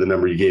the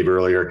number you gave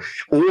earlier,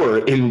 or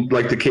in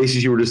like the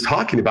cases you were just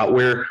talking about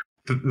where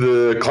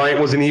the client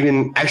wasn't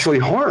even actually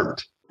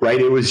harmed, right?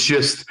 It was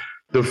just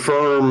the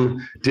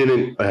firm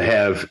didn't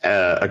have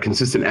a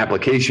consistent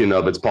application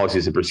of its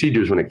policies and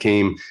procedures when it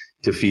came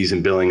to fees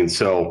and billing. And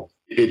so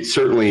it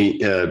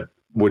certainly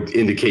would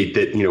indicate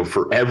that,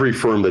 for every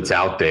firm that's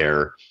out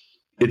there,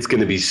 it's going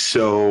to be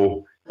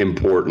so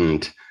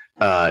important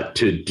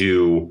to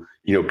do,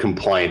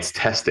 compliance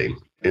testing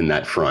in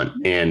that front.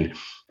 And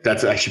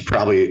that's actually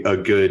probably a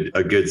good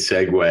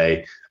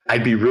segue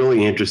I'd be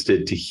really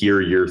interested to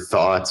hear your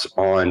thoughts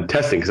on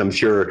testing, because I'm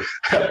sure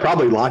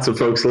probably lots of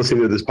folks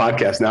listening to this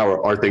podcast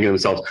now are thinking to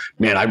themselves,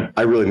 man,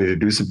 I really need to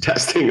do some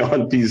testing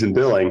on fees and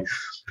billing.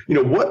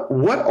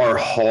 What are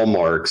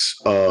hallmarks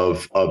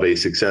of a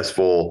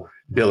successful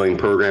billing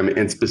program,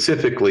 and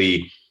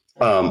specifically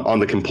on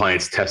the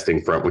compliance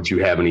testing front? Would you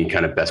have any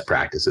kind of best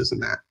practices in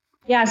that?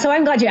 Yeah, so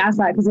I'm glad you asked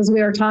that, because as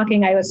we were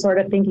talking, I was sort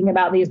of thinking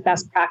about these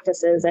best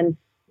practices, and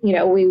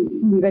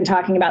we've been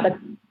talking about the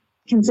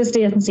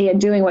consistency and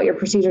doing what your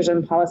procedures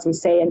and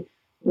policies say, and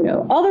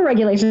all the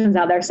regulations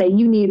out there say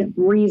you need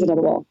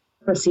reasonable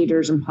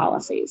procedures and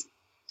policies.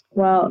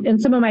 Well, in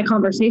some of my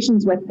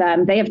conversations with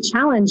them, they have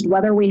challenged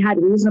whether we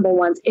had reasonable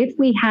ones if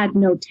we had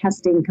no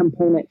testing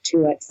component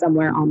to it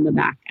somewhere on the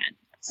back end.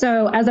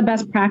 So as a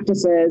best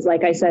practices,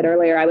 like I said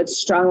earlier, I would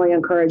strongly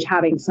encourage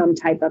having some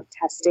type of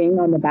testing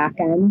on the back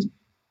end.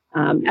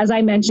 As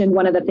I mentioned,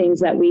 one of the things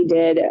that we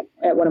did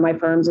at one of my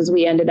firms is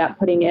we ended up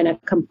putting in a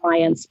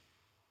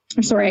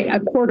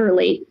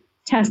quarterly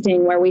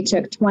testing where we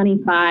took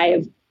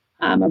 25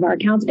 of our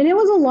accounts. And it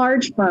was a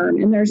large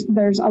firm, and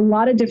there's a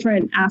lot of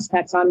different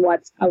aspects on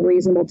what's a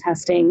reasonable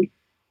testing.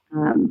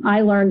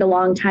 I learned a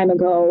long time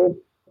ago,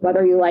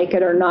 whether you like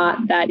it or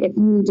not, that if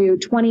you do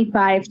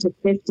 25 to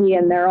 50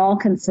 and they're all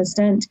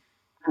consistent,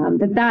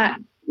 that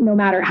no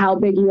matter how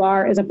big you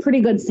are, is a pretty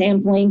good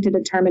sampling to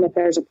determine if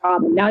there's a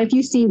problem. Now, if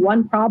you see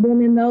one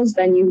problem in those,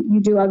 then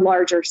you do a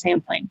larger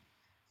sampling.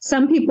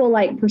 Some people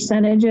like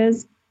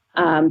percentages.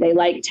 They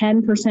like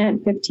 10%,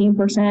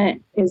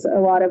 15% is a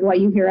lot of what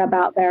you hear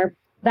about there.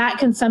 That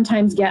can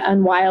sometimes get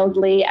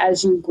unwildly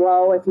as you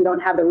grow if you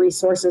don't have the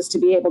resources to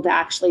be able to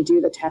actually do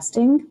the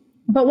testing.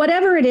 But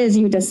whatever it is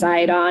you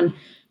decide on,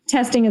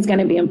 testing is going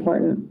to be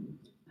important.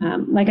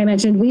 Like I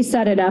mentioned, we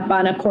set it up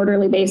on a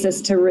quarterly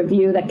basis to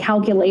review the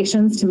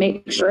calculations to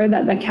make sure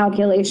that the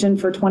calculation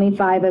for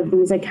 25 of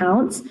these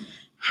accounts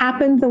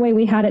happened the way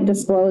we had it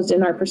disclosed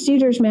in our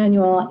procedures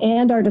manual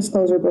and our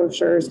disclosure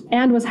brochures,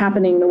 and was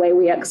happening the way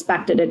we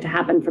expected it to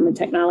happen from a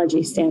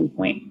technology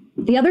standpoint.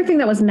 The other thing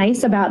that was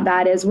nice about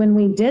that is when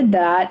we did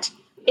that,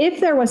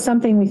 if there was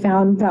something we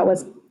found that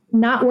was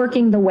not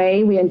working the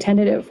way we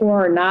intended it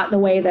for, or not the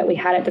way that we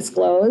had it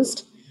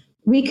disclosed,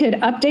 we could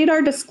update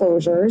our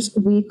disclosures,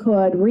 we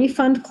could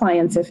refund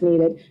clients if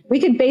needed, we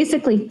could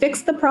basically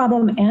fix the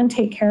problem and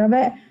take care of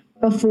it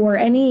before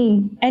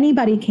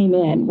anybody came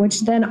in,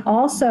 which then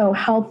also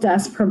helped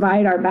us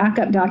provide our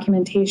backup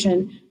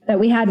documentation that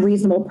we had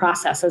reasonable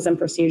processes and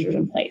procedures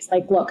in place.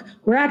 Like, look,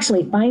 we're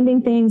actually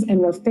finding things and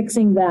we're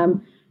fixing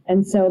them.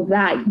 And so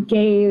that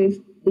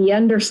gave the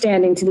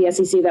understanding to the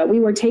SEC that we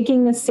were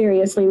taking this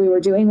seriously. We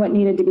were doing what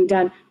needed to be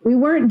done. We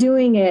weren't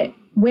doing it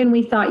when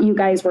we thought you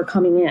guys were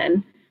coming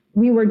in.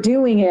 We were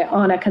doing it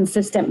on a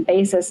consistent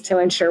basis to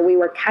ensure we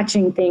were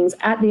catching things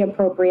at the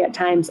appropriate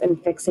times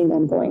and fixing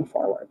them going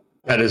forward.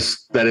 That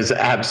is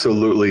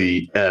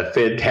absolutely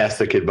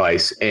fantastic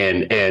advice,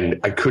 and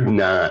I could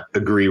not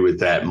agree with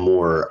that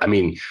more. I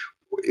mean,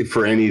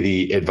 for any of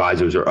the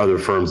advisors or other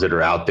firms that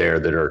are out there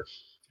that are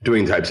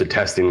doing types of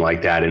testing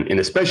like that, and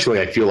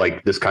especially I feel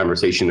like this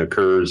conversation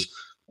occurs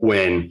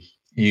when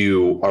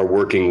you are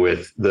working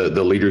with the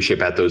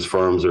leadership at those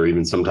firms, or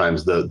even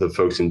sometimes the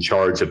folks in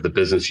charge of the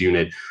business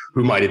unit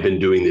who might have been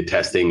doing the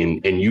testing,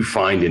 and you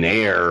find an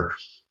error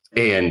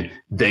and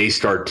they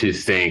start to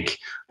think,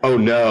 oh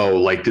no,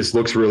 like this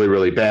looks really,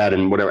 really bad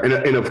and whatever.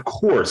 And of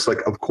course,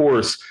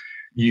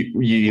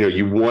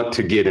 you want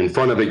to get in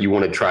front of it. You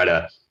want to try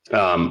to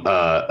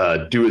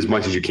do as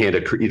much as you can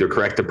to either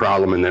correct the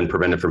problem and then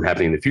prevent it from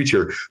happening in the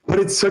future. But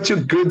it's such a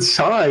good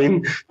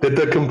sign that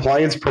the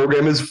compliance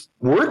program is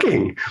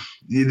working,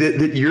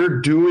 that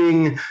you're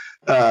doing,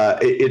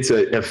 it's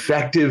an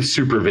effective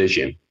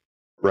supervision,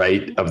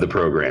 right, of the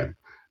program.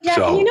 Yeah,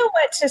 so, and you know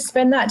what, to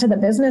spin that to the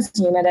business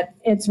unit,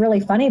 it's really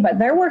funny, but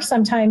there were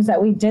some times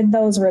that we did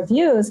those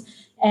reviews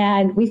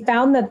and we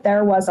found that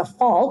there was a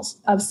fault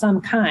of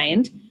some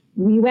kind.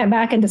 We went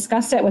back and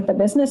discussed it with the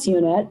business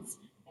units,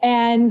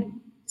 and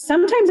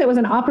sometimes it was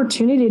an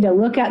opportunity to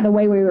look at the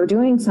way we were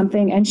doing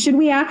something and should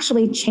we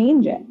actually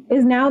change it?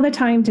 Is now the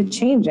time to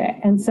change it?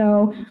 And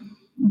so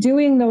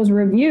doing those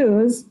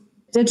reviews,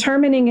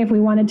 determining if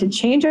we wanted to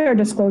change our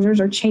disclosures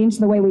or change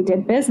the way we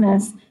did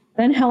business,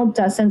 then helped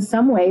us in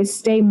some ways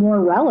stay more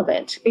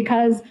relevant,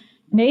 because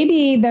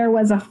maybe there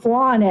was a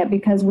flaw in it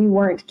because we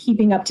weren't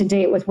keeping up to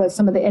date with what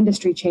some of the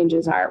industry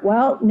changes are.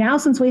 Well, now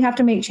since we have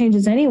to make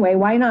changes anyway,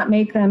 why not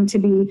make them to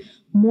be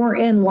more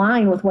in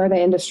line with where the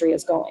industry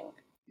is going?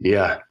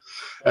 Yeah,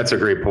 that's a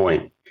great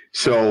point.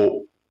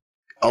 So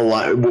a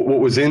lot, what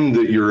was in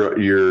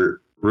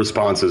your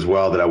response as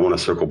well that I want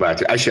to circle back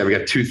to. Actually, I've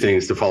got two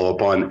things to follow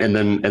up on, and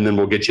then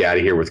we'll get you out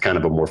of here with kind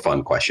of a more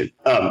fun question.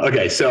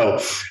 Okay,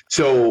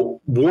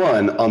 so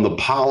one, on the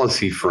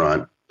policy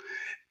front,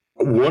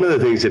 one of the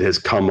things that has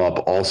come up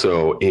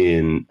also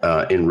in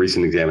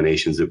recent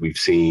examinations that we've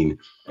seen,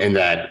 and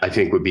that I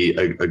think would be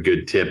a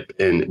good tip,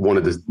 and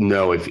wanted to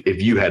know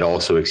if you had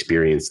also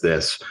experienced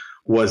this,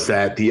 was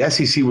that the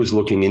SEC was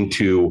looking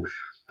into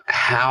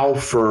how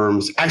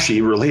firms this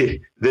actually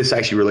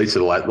relates to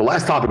the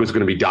last topic was going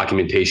to be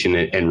documentation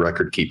and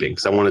record keeping.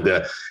 So I wanted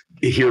to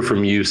hear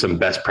from you some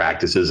best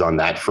practices on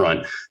that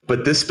front.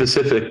 But this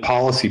specific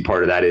policy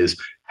part of that is,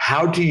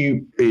 how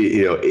do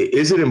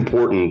is it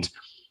important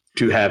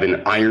to have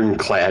an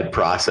ironclad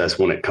process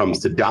when it comes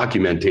to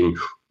documenting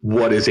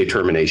what is a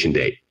termination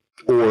date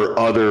or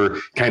other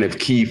kind of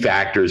key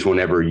factors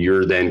whenever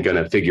you're then going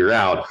to figure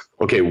out,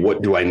 okay,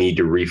 what do I need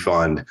to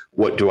refund?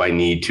 What do I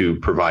need to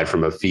provide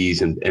from a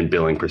fees and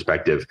billing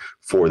perspective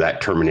for that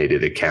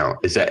terminated account?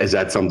 Is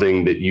that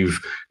something that you've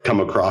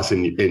come across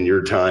in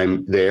your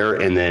time there?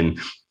 And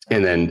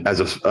then as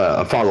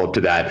a follow-up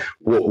to that,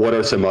 what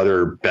are some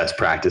other best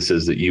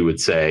practices that you would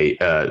say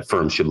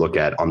firms should look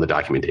at on the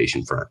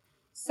documentation front?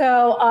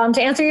 So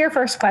to answer your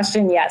first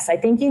question, yes, I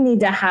think you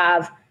need to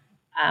have,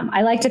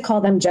 I like to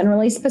call them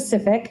generally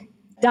specific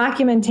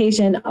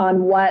documentation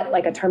on what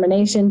like a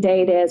termination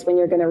date is when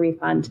you're going to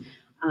refund.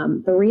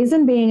 The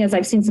reason being is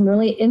I've seen some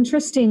really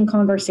interesting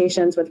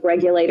conversations with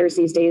regulators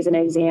these days in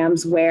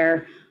exams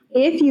where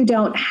if you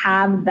don't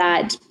have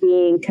that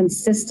being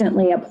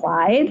consistently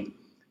applied,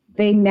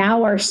 they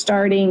now are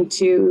starting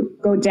to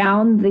go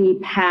down the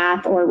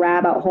path or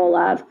rabbit hole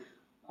of,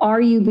 are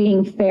you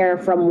being fair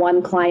from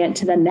one client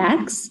to the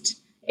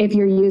next if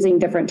you're using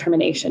different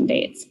termination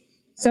dates?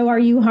 So are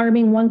you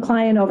harming one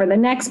client over the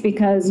next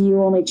because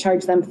you only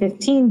charge them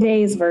 15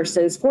 days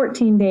versus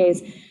 14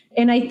 days?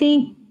 And I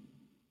think,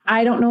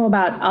 I don't know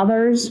about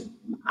others,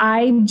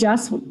 I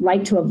just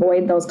like to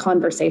avoid those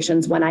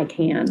conversations when I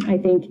can. I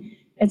think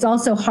it's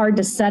also hard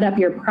to set up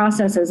your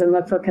processes and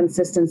look for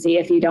consistency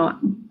if you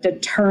don't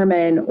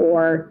determine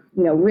or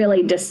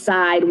really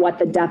decide what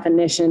the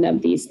definition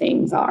of these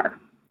things are.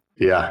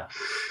 Yeah.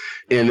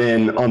 And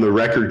then on the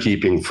record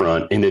keeping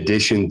front, in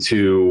addition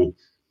to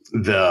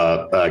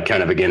the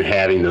kind of, again,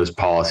 having those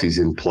policies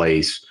in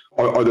place,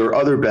 are there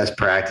other best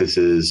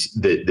practices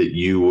that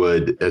you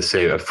would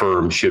say a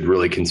firm should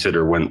really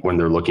consider when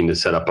they're looking to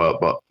set up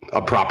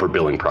a proper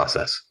billing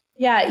process?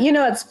 Yeah,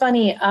 it's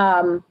funny.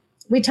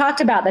 We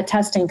talked about the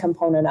testing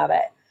component of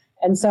it.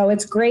 And so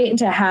it's great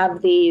to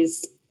have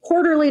these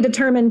quarterly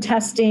determined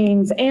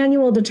testings,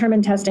 annual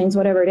determined testings,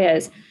 whatever it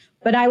is.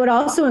 But I would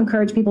also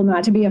encourage people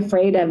not to be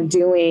afraid of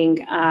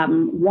doing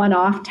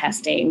one-off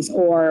testings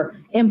or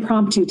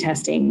impromptu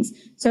testings.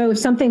 So if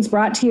something's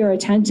brought to your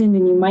attention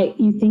and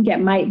you think it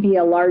might be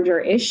a larger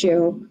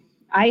issue,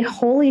 I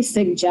wholly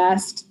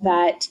suggest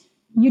that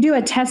you do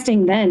a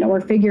testing then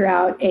or figure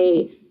out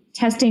a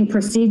testing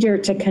procedure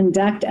to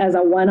conduct as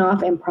a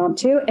one-off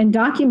impromptu and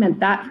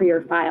document that for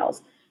your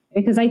files.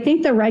 Because I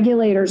think the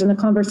regulators and the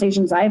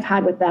conversations I've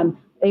had with them,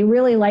 they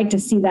really like to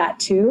see that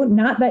too.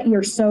 Not that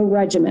you're so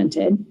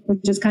regimented,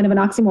 which is kind of an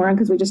oxymoron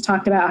because we just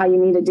talked about how you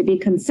needed to be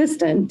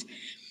consistent,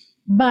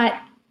 but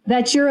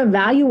that you're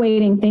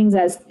evaluating things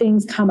as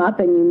things come up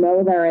and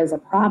there is a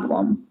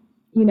problem.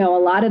 A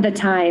lot of the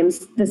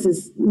times, this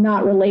is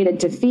not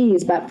related to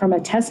fees, but from a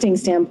testing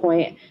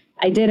standpoint,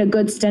 I did a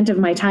good stint of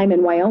my time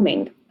in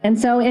Wyoming. And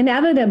so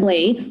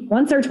inevitably,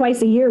 once or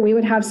twice a year, we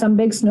would have some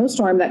big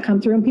snowstorm that come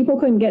through and people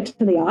couldn't get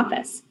to the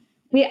office.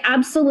 We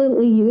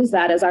absolutely use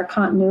that as our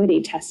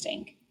continuity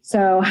testing.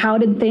 So how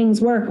did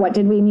things work? What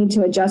did we need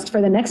to adjust for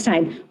the next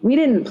time? We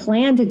didn't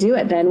plan to do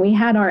it then. We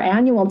had our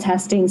annual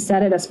testing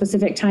set at a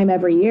specific time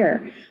every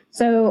year.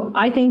 So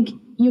I think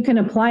you can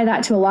apply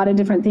that to a lot of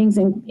different things,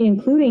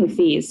 including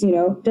fees.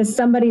 Does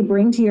somebody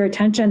bring to your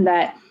attention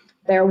that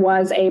there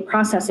was a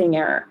processing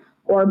error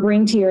or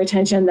bring to your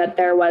attention that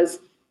there was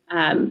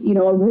a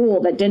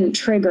rule that didn't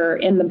trigger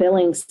in the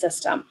billing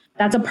system?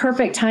 That's a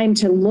perfect time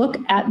to look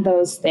at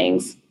those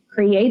things,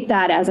 create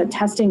that as a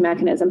testing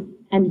mechanism,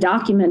 and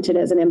document it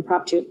as an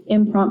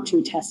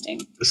impromptu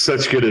testing.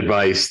 Such good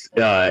advice.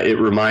 It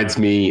reminds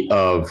me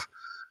of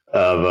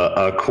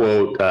a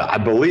quote. I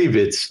believe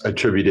it's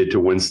attributed to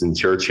Winston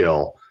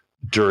Churchill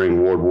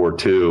during World War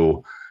II,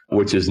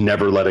 which is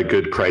never let a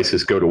good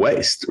crisis go to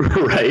waste,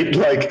 right?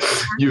 Like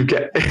you've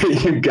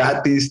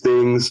got these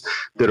things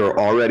that are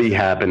already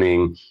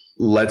happening.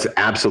 Let's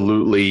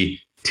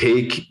absolutely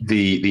take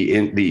the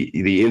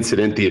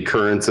incident, the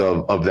occurrence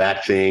of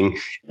that thing,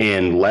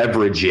 and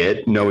leverage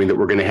it, knowing that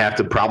we're going to have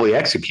to probably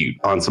execute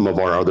on some of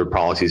our other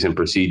policies and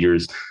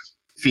procedures.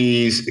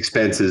 Fees,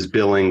 expenses,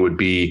 billing would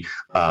be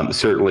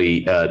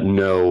certainly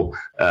no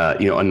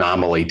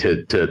anomaly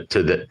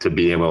to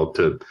be able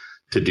to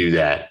do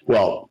that.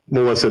 Well,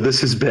 Melissa,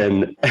 this has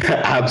been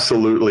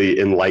absolutely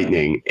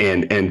enlightening,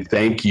 and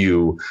thank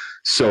you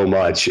so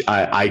much.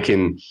 I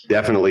can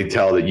definitely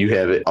tell that you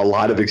have a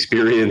lot of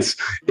experience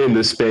in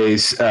the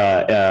space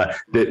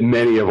that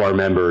many of our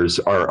members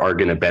are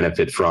going to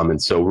benefit from,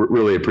 and so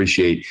really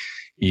appreciate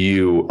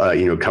you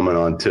coming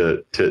on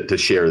to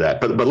share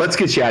that. But let's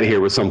get you out of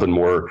here with something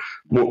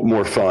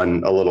more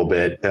fun a little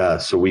bit,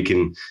 so we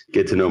can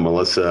get to know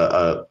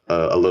Melissa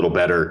a little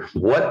better.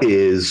 What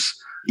is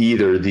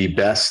either the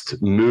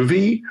best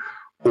movie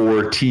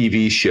or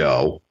TV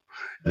show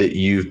that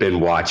you've been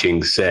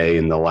watching, say,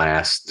 in the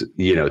last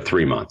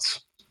 3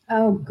 months?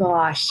 Oh,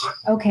 gosh.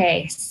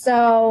 Okay.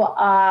 So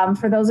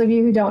for those of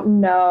you who don't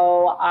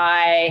know,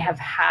 I have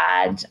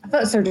had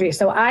foot surgery.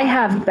 So I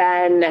have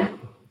been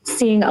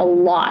seeing a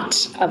lot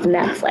of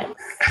Netflix.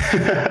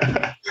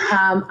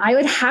 I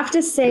would have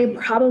to say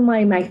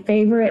probably my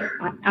favorite,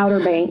 Outer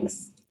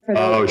Banks.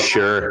 Oh,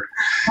 sure.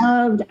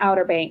 Loved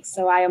Outer Banks.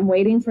 So I am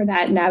waiting for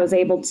that. And I was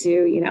able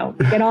to,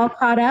 get all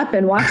caught up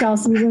and watch all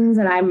seasons.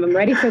 And I'm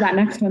ready for that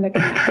next one to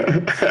come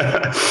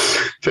out.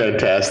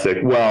 Fantastic.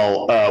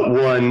 Well,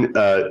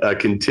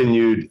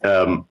 continued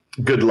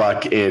good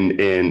luck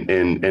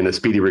in a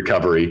speedy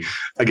recovery.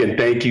 Again,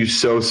 thank you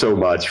so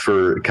much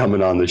for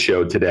coming on the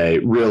show today.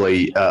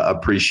 Really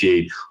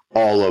appreciate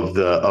all of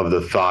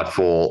the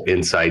thoughtful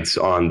insights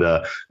on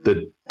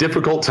the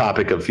difficult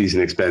topic of fees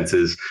and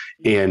expenses,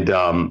 and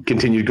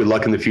continued good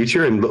luck in the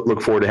future, and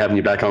look forward to having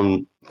you back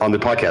on the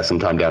podcast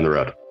sometime down the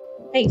road.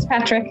 Thanks,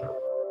 Patrick.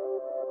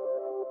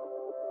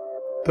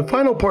 The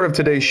final part of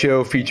today's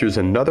show features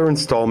another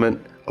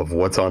installment of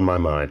What's on My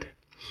Mind.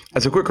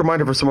 As a quick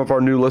reminder for some of our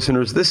new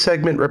listeners, this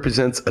segment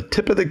represents a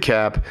tip of the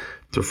cap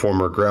to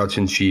former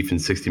Grouch-in-Chief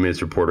and 60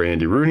 Minutes reporter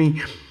Andy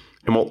Rooney,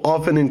 and will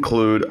often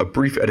include a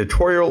brief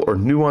editorial or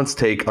nuanced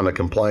take on a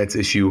compliance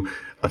issue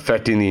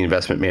affecting the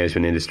investment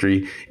management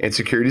industry and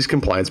securities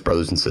compliance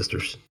brothers and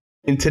sisters.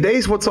 In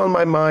today's What's on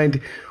My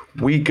Mind,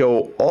 we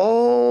go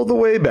all the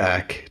way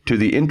back to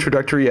the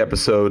introductory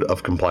episode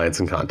of Compliance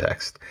in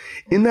Context.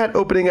 In that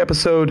opening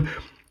episode,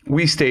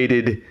 we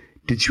stated,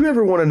 did you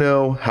ever want to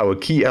know how a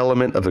key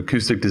element of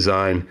acoustic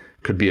design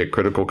could be a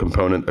critical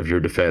component of your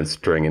defense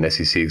during an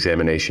SEC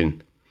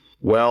examination?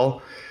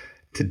 Well,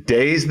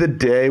 today's the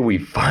day we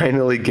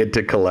finally get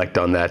to collect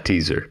on that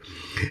teaser.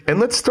 And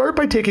let's start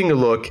by taking a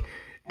look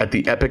at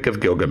the Epic of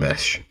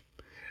Gilgamesh,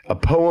 a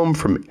poem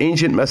from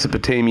ancient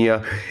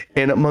Mesopotamia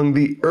and among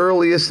the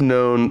earliest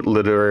known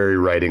literary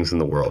writings in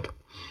the world.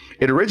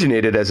 It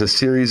originated as a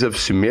series of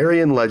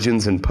Sumerian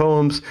legends and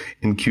poems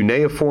in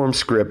cuneiform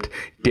script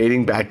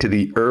dating back to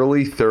the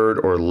early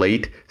 3rd or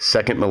late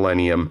 2nd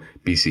millennium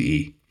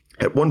BCE.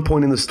 At one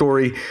point in the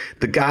story,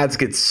 the gods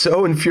get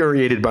so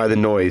infuriated by the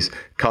noise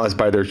caused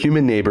by their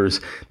human neighbors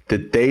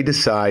that they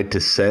decide to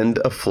send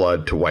a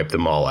flood to wipe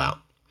them all out.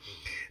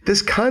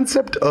 This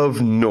concept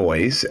of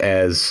noise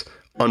as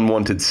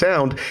unwanted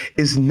sound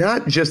is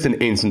not just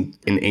an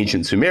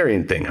ancient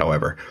Sumerian thing,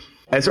 however.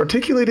 As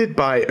articulated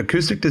by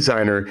acoustic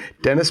designer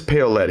Dennis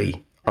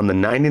Paoletti on the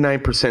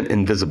 99%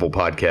 Invisible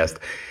podcast,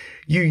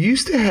 you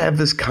used to have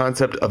this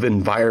concept of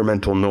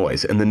environmental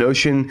noise, and the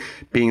notion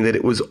being that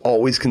it was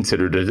always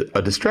considered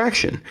a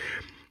distraction.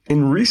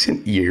 In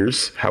recent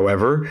years,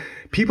 however,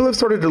 people have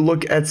started to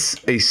look at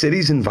a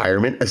city's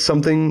environment as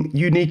something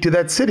unique to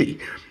that city.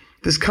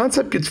 This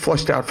concept gets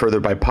fleshed out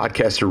further by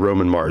podcaster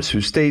Roman Mars,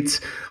 who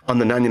states on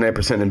the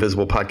 99%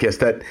 Invisible podcast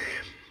that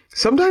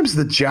sometimes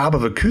the job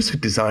of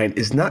acoustic design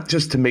is not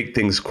just to make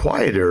things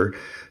quieter.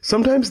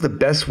 Sometimes the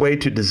best way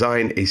to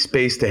design a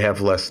space to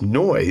have less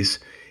noise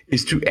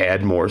is to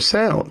add more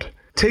sound.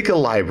 Take a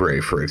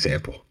library, for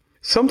example.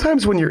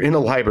 Sometimes when you're in a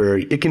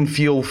library, it can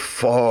feel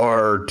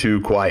far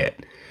too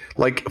quiet.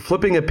 Like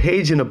flipping a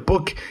page in a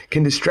book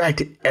can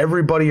distract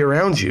everybody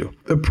around you.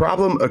 The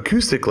problem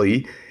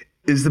acoustically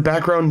is the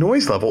background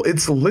noise level.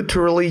 It's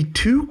literally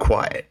too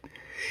quiet.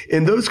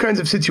 In those kinds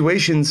of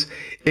situations,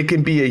 it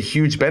can be a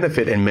huge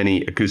benefit, and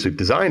many acoustic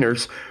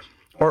designers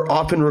are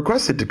often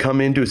requested to come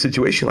into a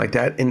situation like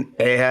that and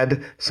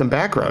add some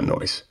background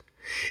noise.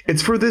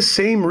 It's for this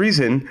same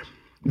reason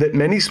that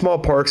many small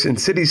parks and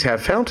cities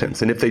have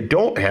fountains, and if they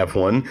don't have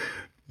one,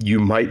 you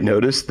might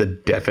notice the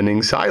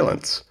deafening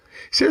silence.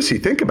 Seriously,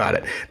 think about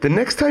it. The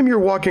next time you're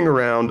walking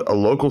around a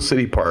local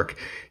city park,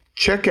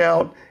 check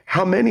out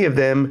how many of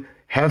them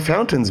have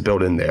fountains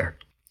built in there.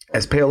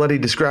 As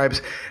Paoletti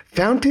describes,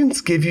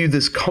 fountains give you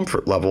this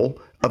comfort level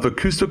of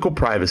acoustical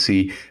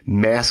privacy,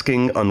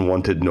 masking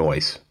unwanted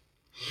noise.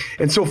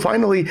 And so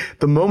finally,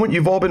 the moment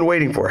you've all been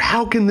waiting for,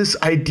 how can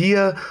this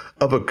idea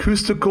of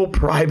acoustical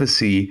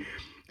privacy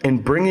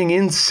and bringing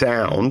in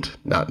sound,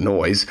 not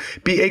noise,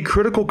 be a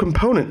critical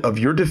component of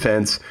your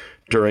defense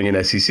during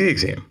an SEC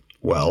exam?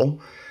 Well,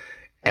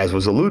 as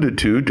was alluded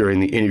to during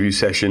the interview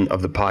session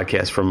of the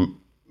podcast from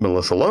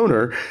Melissa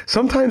Lohner,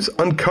 sometimes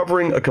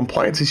uncovering a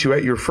compliance issue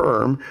at your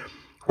firm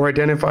or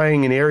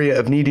identifying an area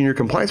of need in your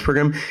compliance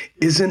program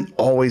isn't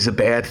always a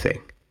bad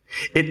thing.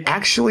 It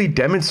actually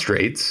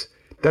demonstrates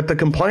that the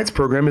compliance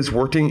program is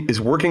working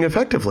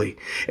effectively,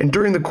 and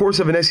during the course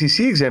of an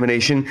SEC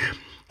examination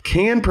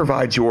can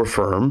provide your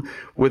firm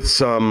with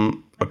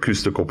some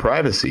acoustical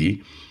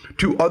privacy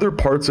to other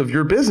parts of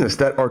your business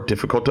that are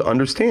difficult to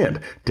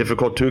understand,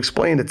 difficult to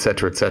explain,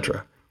 etc.,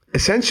 etc.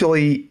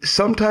 Essentially,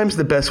 sometimes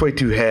the best way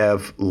to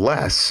have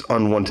less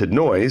unwanted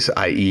noise,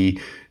 i.e.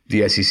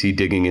 the SEC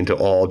digging into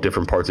all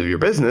different parts of your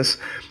business,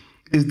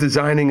 is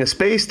designing a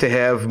space to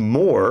have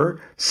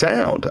more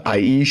sound,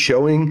 i.e.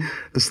 showing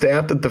the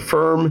staff that the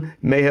firm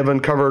may have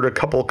uncovered a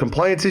couple of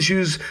compliance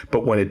issues,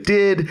 but when it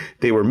did,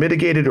 they were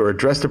mitigated or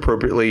addressed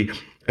appropriately,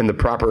 and the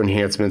proper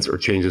enhancements or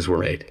changes were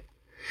made.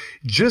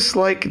 Just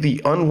like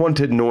the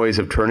unwanted noise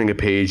of turning a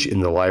page in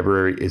the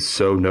library is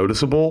so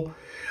noticeable,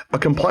 a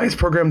compliance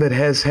program that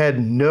has had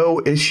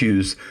no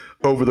issues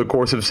over the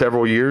course of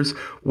several years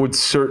would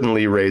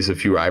certainly raise a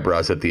few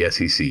eyebrows at the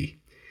SEC.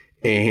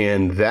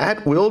 And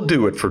that will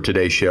do it for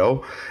today's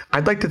show.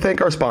 I'd like to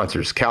thank our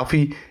sponsors,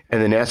 CALFE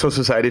and the National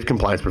Society of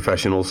Compliance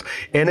Professionals,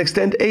 and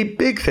extend a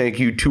big thank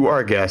you to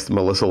our guest,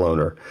 Melissa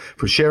Lohner,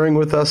 for sharing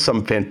with us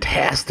some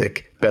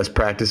fantastic best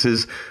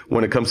practices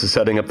when it comes to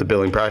setting up the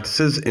billing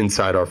practices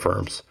inside our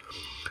firms.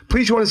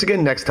 Please join us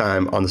again next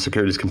time on the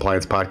Securities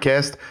Compliance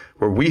Podcast,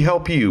 where we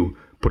help you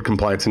put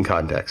compliance in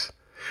context.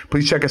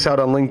 Please check us out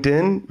on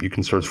LinkedIn. You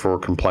can search for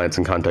Compliance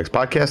in Context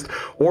Podcast,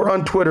 or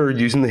on Twitter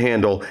using the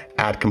handle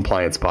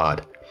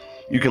 @CompliancePod.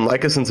 You can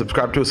like us and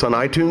subscribe to us on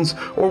iTunes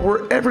or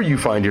wherever you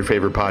find your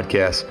favorite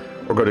podcasts,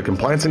 or go to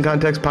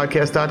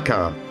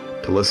complianceincontextpodcast.com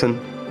to listen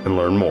and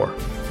learn more.